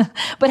God.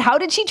 But how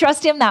did she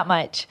trust him that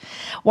much?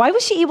 Why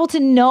was she able to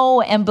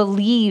know and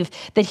believe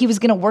that he was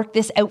going to work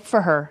this out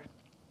for her?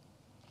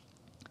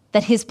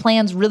 That his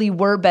plans really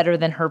were better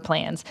than her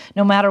plans,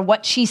 no matter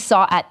what she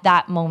saw at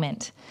that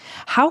moment.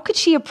 How could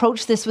she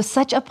approach this with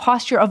such a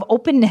posture of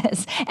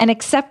openness and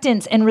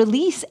acceptance and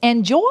release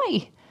and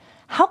joy?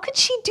 How could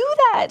she do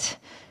that?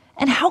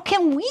 And how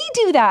can we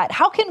do that?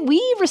 How can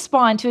we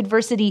respond to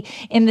adversity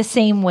in the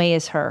same way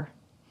as her?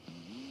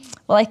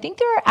 Well, I think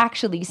there are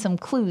actually some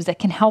clues that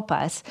can help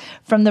us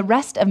from the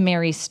rest of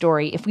Mary's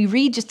story if we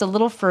read just a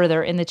little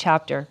further in the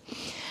chapter.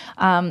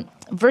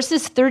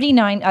 Verses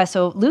 39,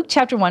 so Luke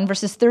chapter 1,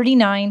 verses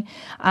 39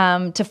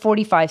 to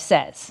 45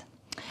 says,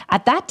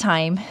 "At that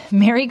time,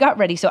 Mary got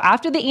ready." So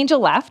after the angel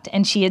left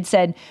and she had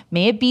said,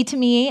 "May it be to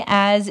me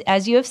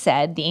as you have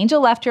said," the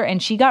angel left her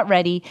and she got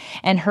ready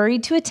and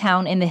hurried to a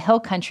town in the hill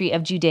country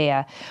of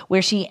Judea,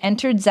 where she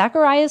entered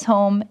Zechariah's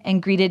home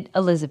and greeted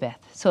Elizabeth.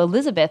 So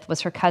Elizabeth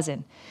was her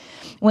cousin.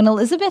 When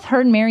Elizabeth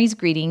heard Mary's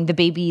greeting, the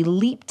baby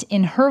leaped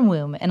in her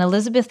womb, and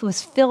Elizabeth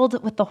was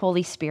filled with the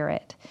Holy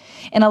Spirit.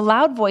 In a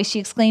loud voice, she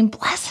exclaimed,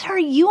 "Blessed are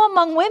you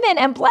among women,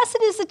 and blessed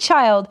is the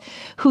child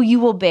who you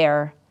will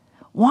bear.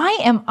 Why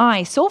am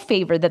I so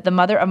favored that the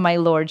mother of my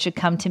Lord should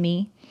come to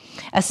me?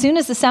 As soon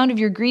as the sound of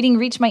your greeting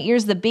reached my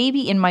ears, the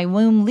baby in my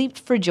womb leaped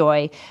for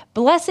joy.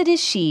 Blessed is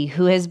she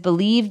who has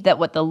believed that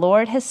what the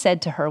Lord has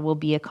said to her will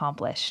be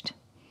accomplished."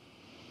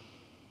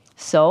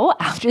 So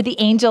after the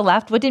angel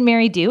left, what did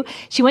Mary do?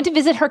 She went to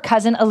visit her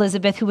cousin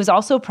Elizabeth, who was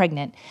also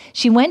pregnant.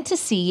 She went to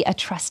see a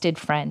trusted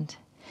friend.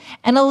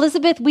 And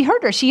Elizabeth, we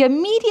heard her, she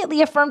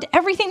immediately affirmed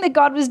everything that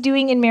God was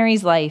doing in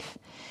Mary's life.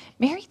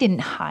 Mary didn't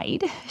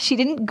hide. She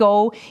didn't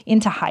go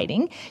into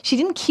hiding. She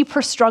didn't keep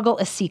her struggle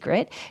a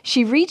secret.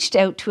 She reached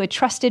out to a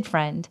trusted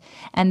friend,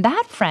 and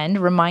that friend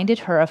reminded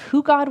her of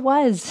who God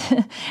was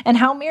and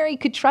how Mary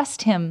could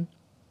trust him.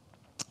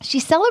 She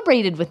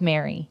celebrated with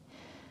Mary.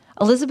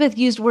 Elizabeth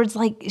used words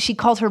like she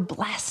called her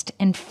blessed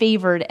and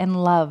favored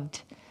and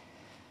loved.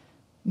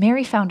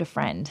 Mary found a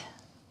friend.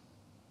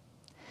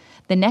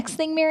 The next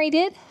thing Mary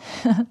did,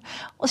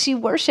 well, she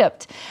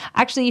worshiped.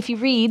 Actually, if you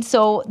read,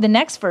 so the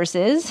next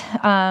verses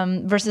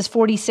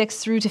 46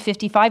 through to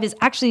 55 is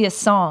actually a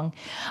song.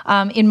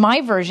 In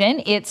my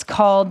version, it's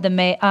called the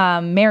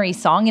Mary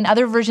song. In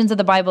other versions of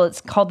the Bible,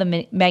 it's called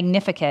the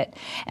Magnificat.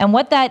 And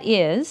what that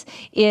is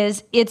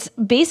it's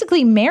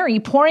basically Mary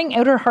pouring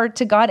out her heart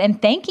to God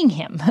and thanking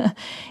him.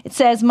 It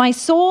says, "My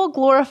soul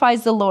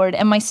glorifies the Lord,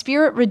 and my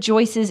spirit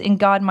rejoices in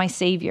God, my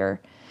Savior.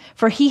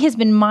 For he has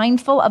been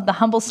mindful of the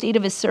humble state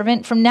of his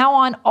servant. From now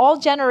on, all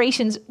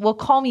generations will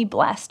call me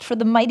blessed, for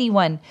the Mighty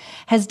One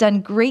has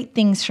done great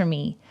things for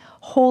me.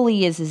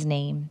 Holy is his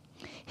name.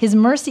 His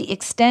mercy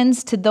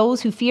extends to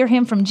those who fear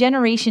him from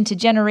generation to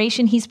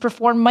generation. He's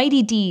performed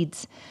mighty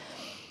deeds.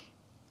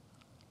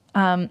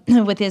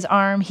 With his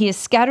arm, he has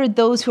scattered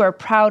those who are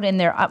proud in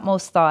their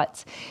utmost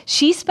thoughts."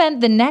 She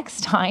spent the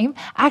next time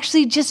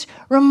actually just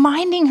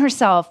reminding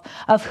herself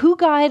of who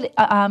God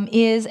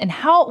is and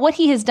what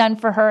he has done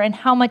for her and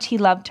how much he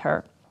loved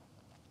her.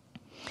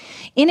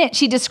 In it,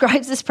 she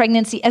describes this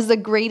pregnancy as the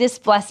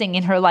greatest blessing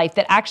in her life,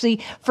 that actually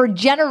for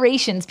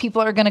generations,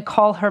 people are going to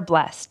call her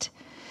blessed.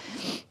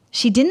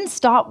 She didn't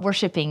stop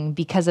worshiping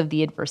because of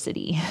the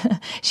adversity.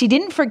 She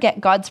didn't forget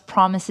God's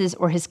promises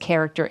or his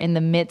character in the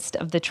midst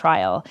of the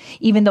trial,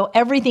 even though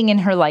everything in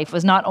her life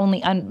was not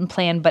only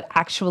unplanned, but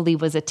actually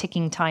was a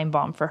ticking time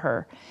bomb for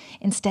her.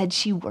 Instead,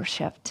 she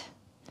worshiped.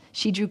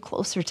 She drew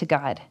closer to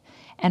God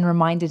and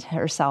reminded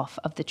herself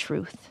of the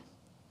truth.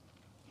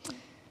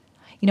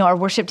 You know, our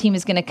worship team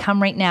is going to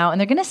come right now, and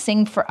they're going to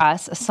sing for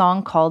us a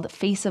song called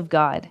Face of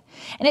God.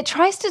 And it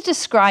tries to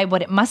describe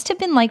what it must have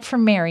been like for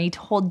Mary to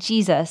hold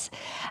Jesus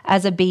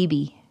as a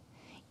baby,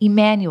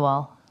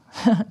 Emmanuel,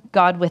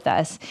 God with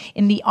us,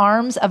 in the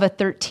arms of a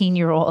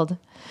 13-year-old.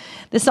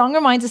 The song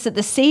reminds us that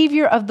the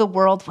Savior of the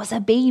world was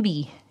a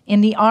baby in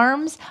the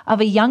arms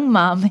of a young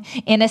mom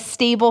in a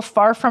stable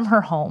far from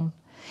her home.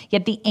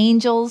 Yet the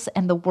angels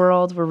and the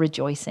world were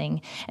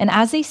rejoicing. And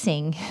as they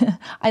sing,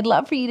 I'd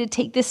love for you to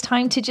take this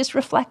time to just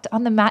reflect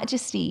on the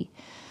majesty,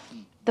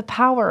 the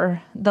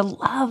power, the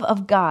love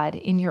of God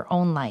in your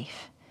own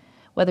life,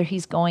 whether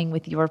he's going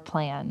with your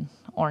plan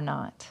or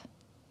not.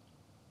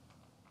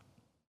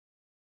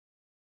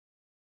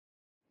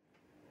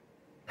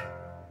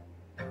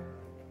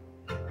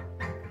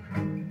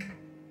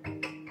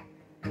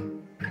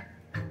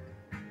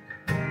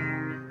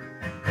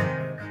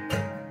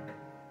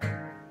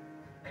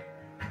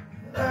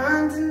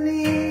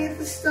 Underneath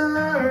the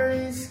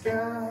starry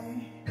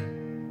sky, a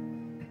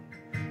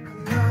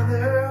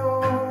mother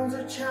holds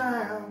her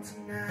child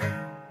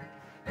tonight.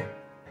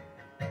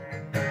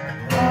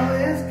 All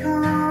is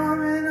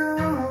calm and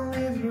all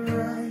is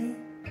right.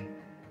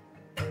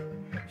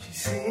 She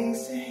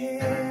sings to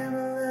him a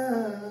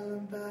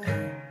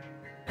lullaby.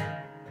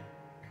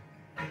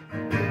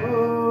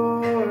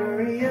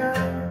 Gloria,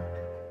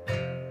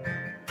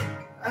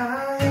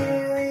 I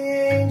hear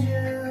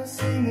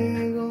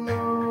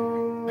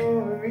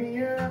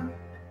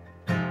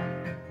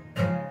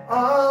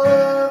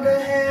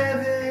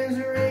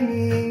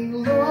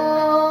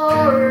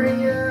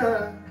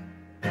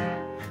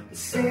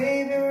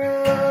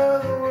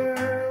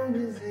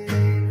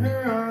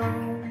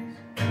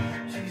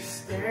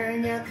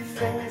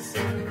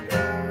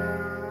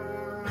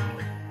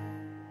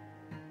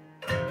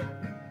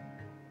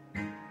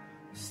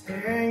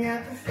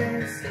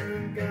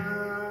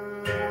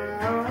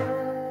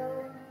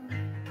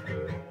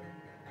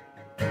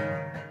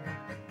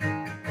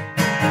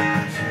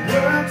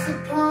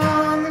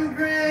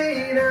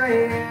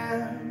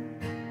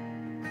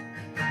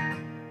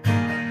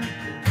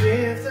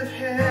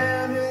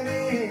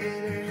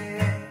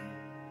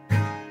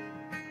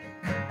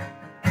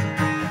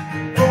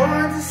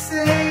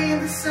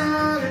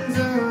sons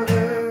of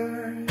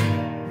earth.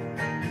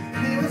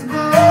 He was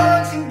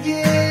born to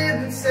give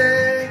them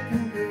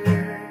second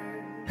birth.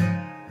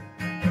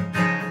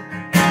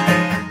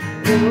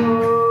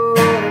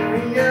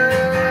 Gloria,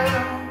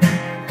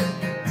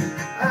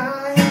 I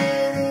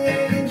hear the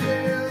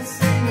angels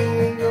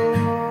singing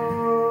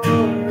Gloria.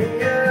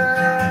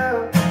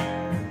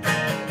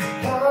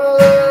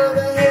 All of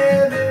the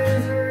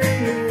heavens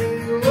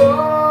ringing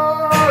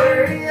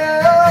Gloria.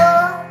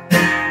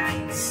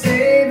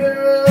 Savior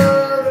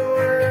of the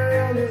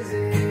world is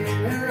in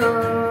her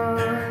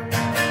arms.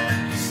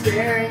 She's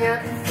staring at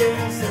the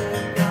face of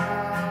God.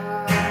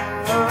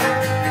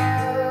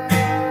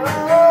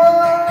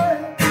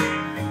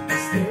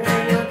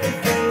 Staring at the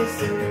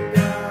face of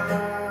God.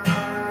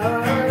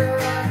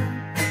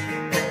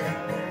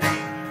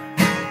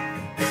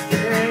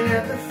 Staring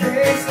at the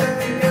face of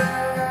God.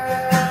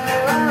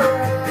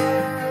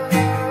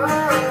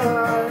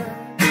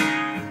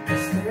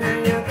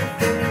 Staring at the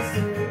face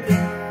of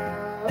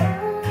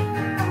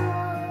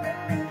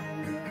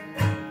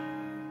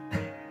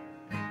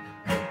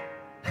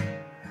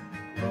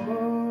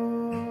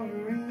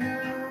Gloria.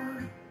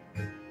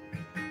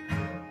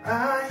 I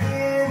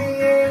hear the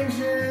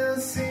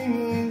angels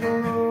singing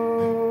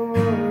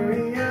Gloria.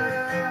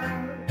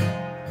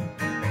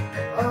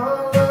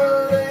 All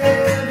of the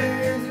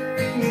heavens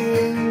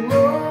ringing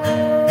Gloria.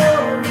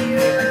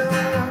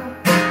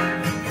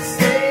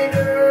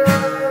 Savior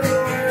of the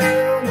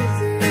world is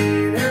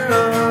in her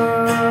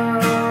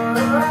arms.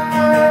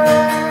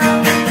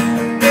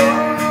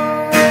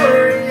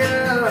 Gloria,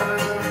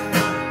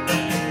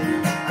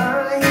 I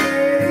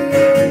hear the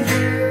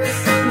angels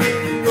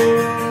singing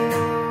Gloria.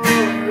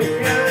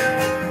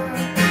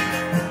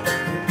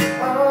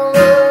 All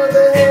of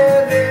the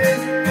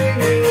heavens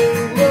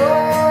ringing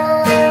Gloria.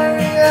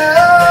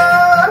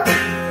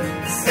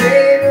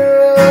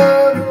 Savior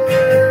of the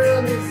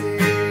world is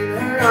in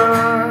her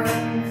arms.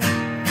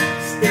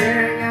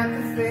 Staring at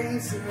the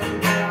face of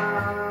God.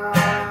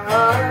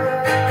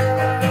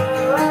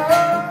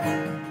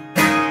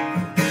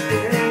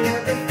 Staring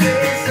at the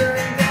face of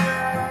God.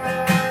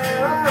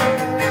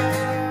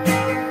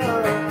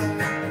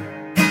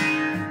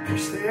 You're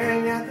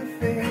staring at the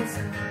face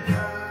of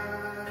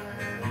God.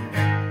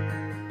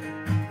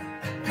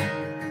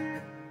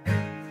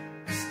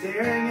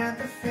 Staring at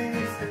the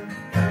face of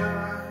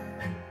God.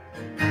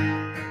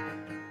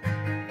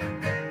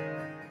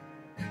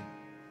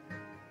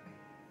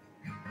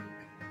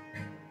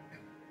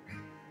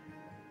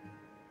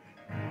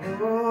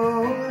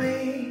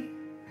 Holy,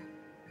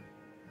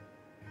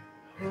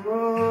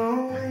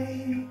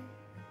 holy,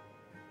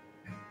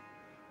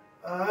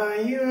 are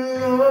you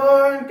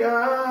Lord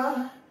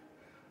God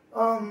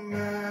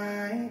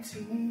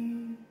Almighty?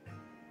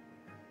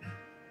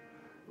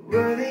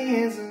 Worthy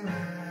is the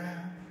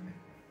Lamb,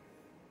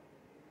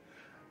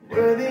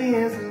 worthy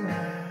is the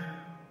Lamb.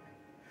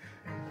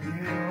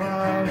 You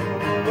are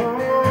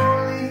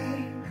holy,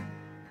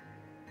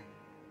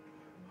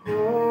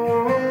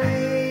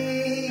 holy,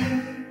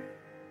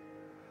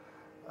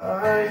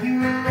 are you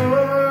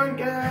Lord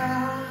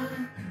God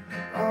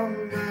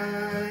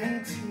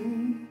Almighty?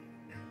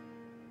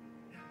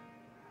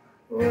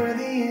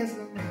 Worthy is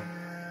the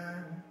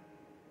Lamb,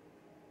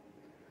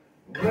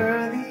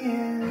 worthy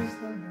is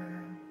the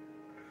Lamb.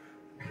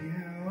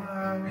 You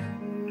are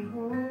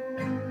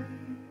holy.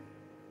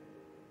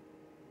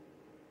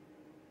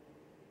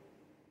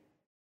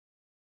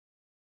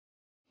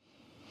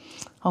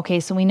 Okay,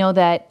 so we know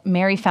that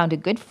Mary found a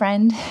good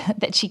friend,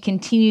 that she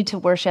continued to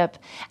worship.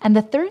 And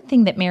the third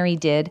thing that Mary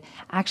did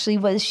actually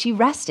was she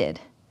rested.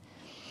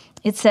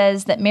 It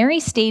says that Mary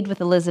stayed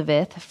with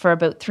Elizabeth for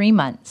about 3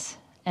 months,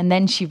 and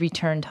then she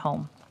returned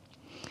home.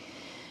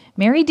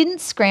 Mary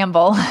didn't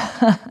scramble.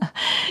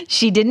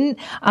 She didn't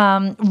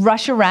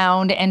rush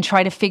around and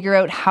try to figure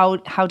out how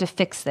to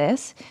fix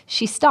this.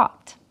 She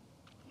stopped.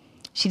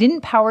 She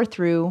didn't power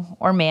through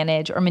or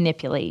manage or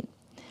manipulate.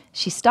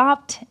 She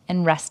stopped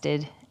and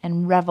rested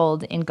and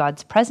reveled in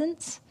God's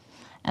presence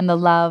and the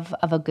love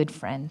of a good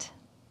friend.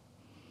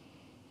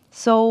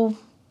 So,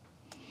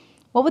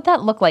 what would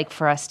that look like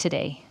for us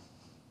today?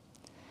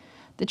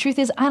 The truth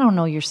is, I don't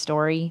know your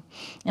story,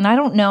 and I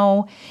don't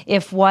know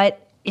if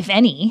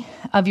any,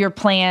 of your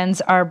plans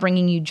are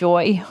bringing you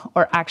joy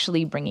or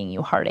actually bringing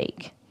you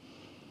heartache.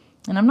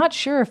 And I'm not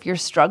sure if you're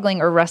struggling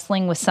or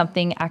wrestling with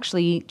something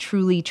actually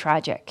truly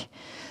tragic,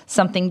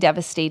 something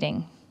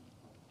devastating.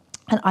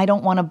 And I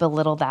don't want to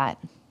belittle that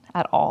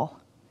at all.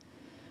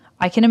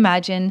 I can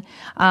imagine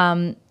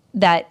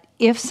that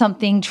if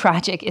something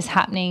tragic is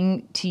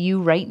happening to you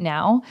right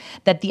now,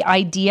 that the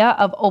idea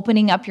of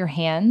opening up your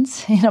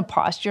hands in a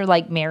posture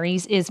like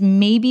Mary's is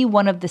maybe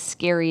one of the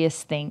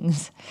scariest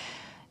things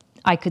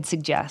I could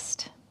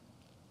suggest.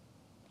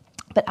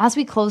 But as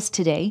we close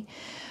today,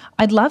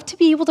 I'd love to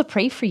be able to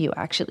pray for you,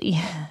 actually,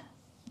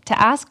 to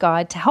ask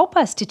God to help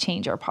us to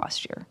change our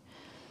posture,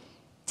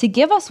 to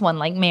give us one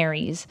like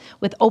Mary's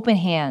with open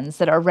hands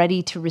that are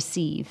ready to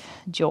receive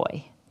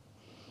joy.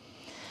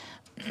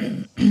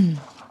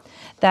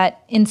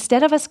 That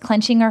instead of us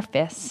clenching our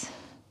fists,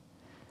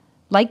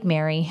 like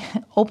Mary,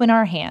 open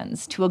our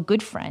hands to a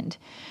good friend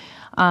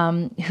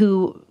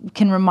who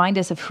can remind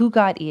us of who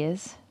God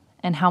is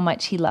and how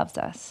much he loves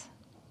us.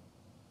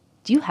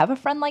 Do you have a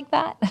friend like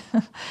that?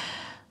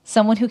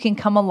 Someone who can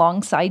come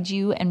alongside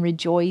you and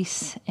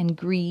rejoice and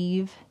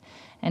grieve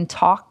and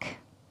talk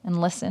and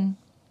listen.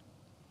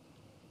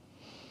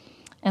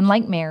 And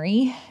like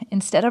Mary,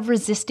 instead of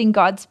resisting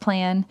God's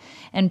plan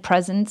and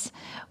presence,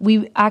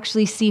 we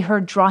actually see her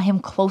draw him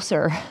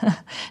closer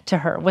to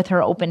her with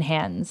her open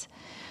hands.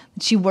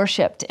 She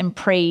worshiped and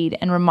prayed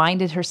and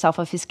reminded herself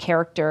of his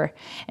character,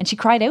 and she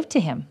cried out to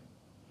him,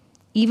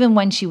 even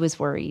when she was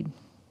worried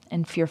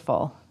and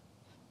fearful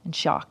and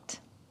shocked.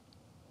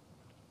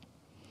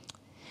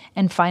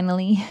 And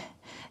finally,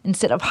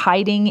 instead of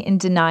hiding in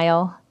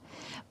denial,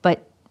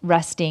 but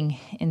resting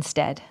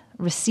instead,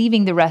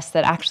 receiving the rest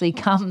that actually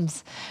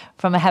comes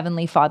from a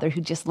heavenly Father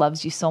who just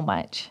loves you so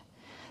much.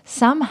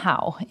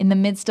 Somehow, in the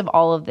midst of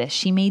all of this,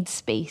 she made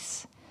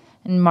space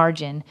and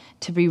margin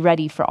to be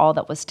ready for all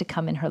that was to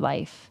come in her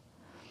life.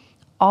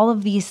 All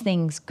of these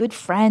things, good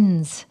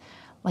friends,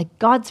 like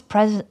God's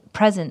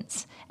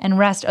presence and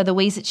rest, are the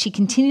ways that she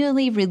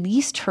continually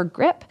released her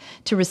grip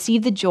to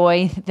receive the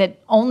joy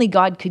that only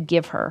God could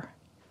give her.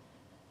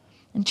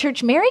 And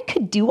church, Mary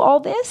could do all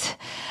this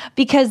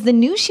because the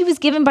news she was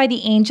given by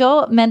the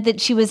angel meant that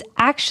she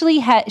actually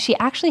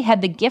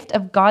had the gift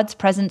of God's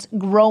presence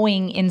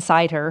growing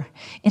inside her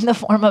in the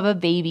form of a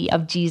baby,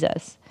 of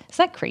Jesus. Is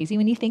that crazy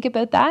when you think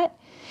about that?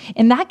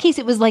 In that case,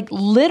 it was like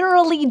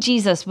literally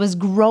Jesus was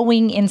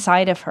growing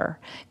inside of her.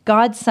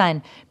 God's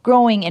Son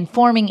growing and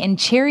forming and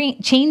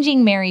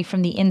changing Mary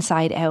from the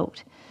inside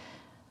out.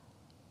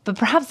 But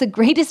perhaps the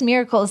greatest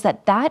miracle is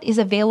that is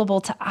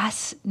available to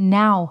us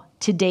now,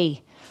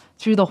 today,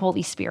 through the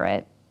Holy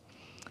Spirit.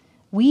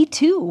 We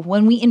too,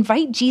 when we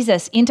invite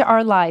Jesus into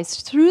our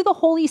lives through the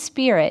Holy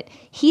Spirit,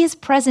 he is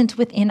present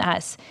within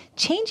us,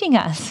 changing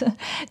us,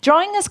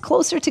 drawing us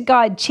closer to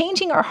God,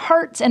 changing our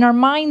hearts and our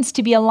minds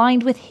to be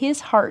aligned with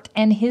his heart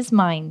and his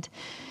mind,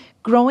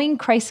 growing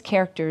Christ's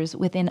characters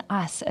within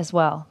us as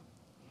well.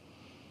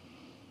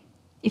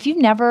 If you've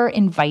never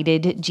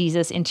invited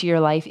Jesus into your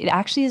life, it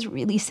actually is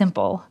really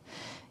simple.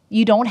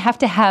 You don't have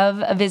to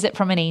have a visit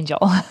from an angel.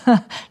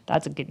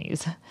 That's good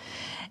news.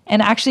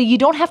 And actually, you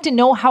don't have to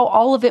know how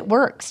all of it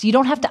works. You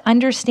don't have to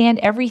understand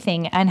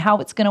everything and how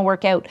it's going to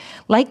work out.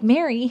 Like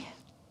Mary,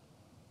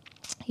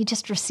 you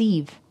just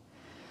receive.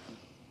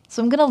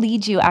 So I'm going to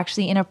lead you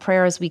actually in a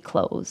prayer as we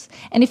close.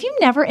 And if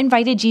you've never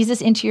invited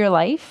Jesus into your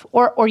life,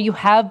 or you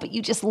have, but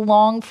you just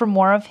long for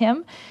more of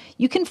him,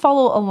 you can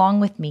follow along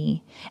with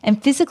me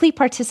and physically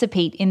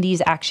participate in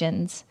these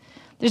actions.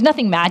 There's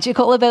nothing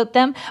magical about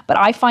them, but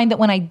I find that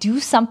when I do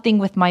something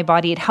with my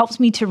body, it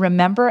helps me to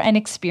remember and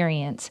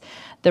experience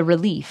the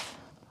relief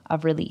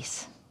of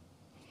release.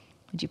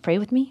 Would you pray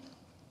with me?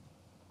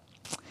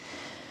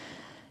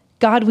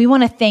 God, we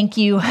want to thank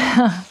you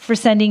for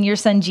sending your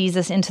son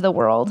Jesus into the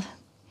world.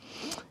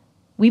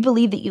 We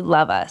believe that you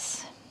love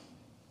us.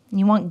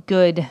 You want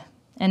good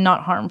and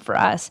not harm for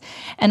us.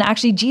 And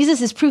actually,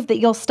 Jesus is proof that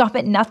you'll stop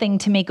at nothing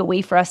to make a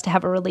way for us to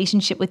have a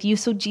relationship with you.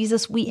 So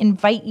Jesus, we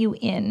invite you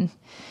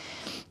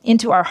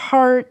into our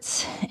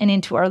hearts and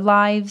into our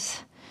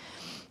lives.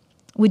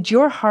 Would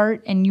your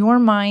heart and your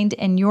mind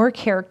and your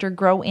character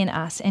grow in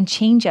us and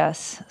change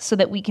us so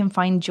that we can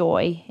find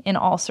joy in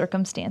all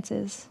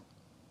circumstances?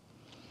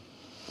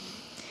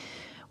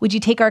 Would you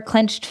take our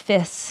clenched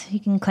fists? You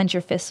can clench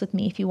your fists with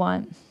me if you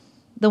want.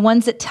 The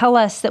ones that tell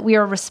us that we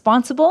are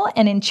responsible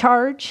and in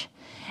charge,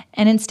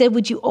 and instead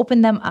would you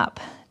open them up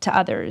to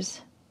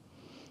others?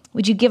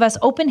 Would you give us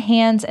open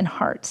hands and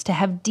hearts to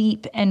have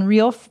deep and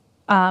real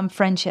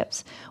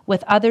friendships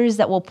with others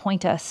that will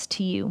point us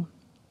to you?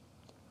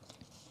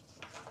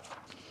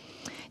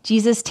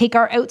 Jesus, take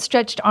our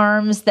outstretched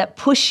arms that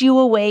push you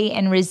away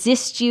and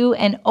resist you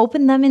and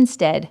open them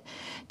instead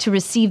to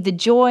receive the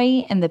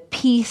joy and the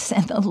peace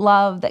and the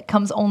love that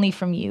comes only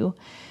from you,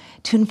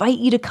 to invite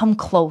you to come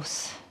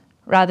close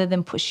rather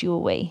than push you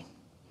away.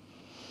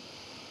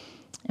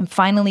 And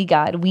finally,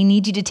 God, we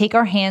need you to take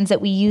our hands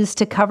that we use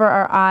to cover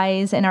our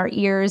eyes and our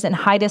ears and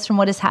hide us from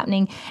what is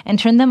happening and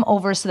turn them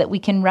over so that we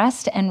can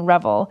rest and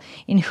revel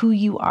in who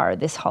you are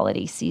this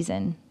holiday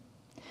season.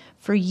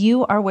 For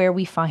you are where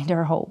we find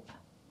our hope.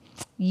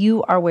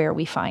 You are where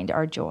we find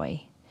our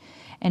joy.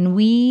 And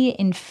we,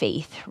 in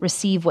faith,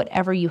 receive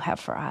whatever you have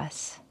for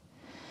us.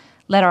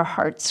 Let our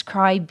heart's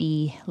cry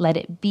be, let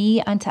it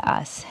be unto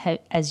us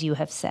as you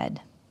have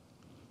said.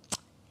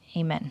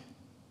 Amen.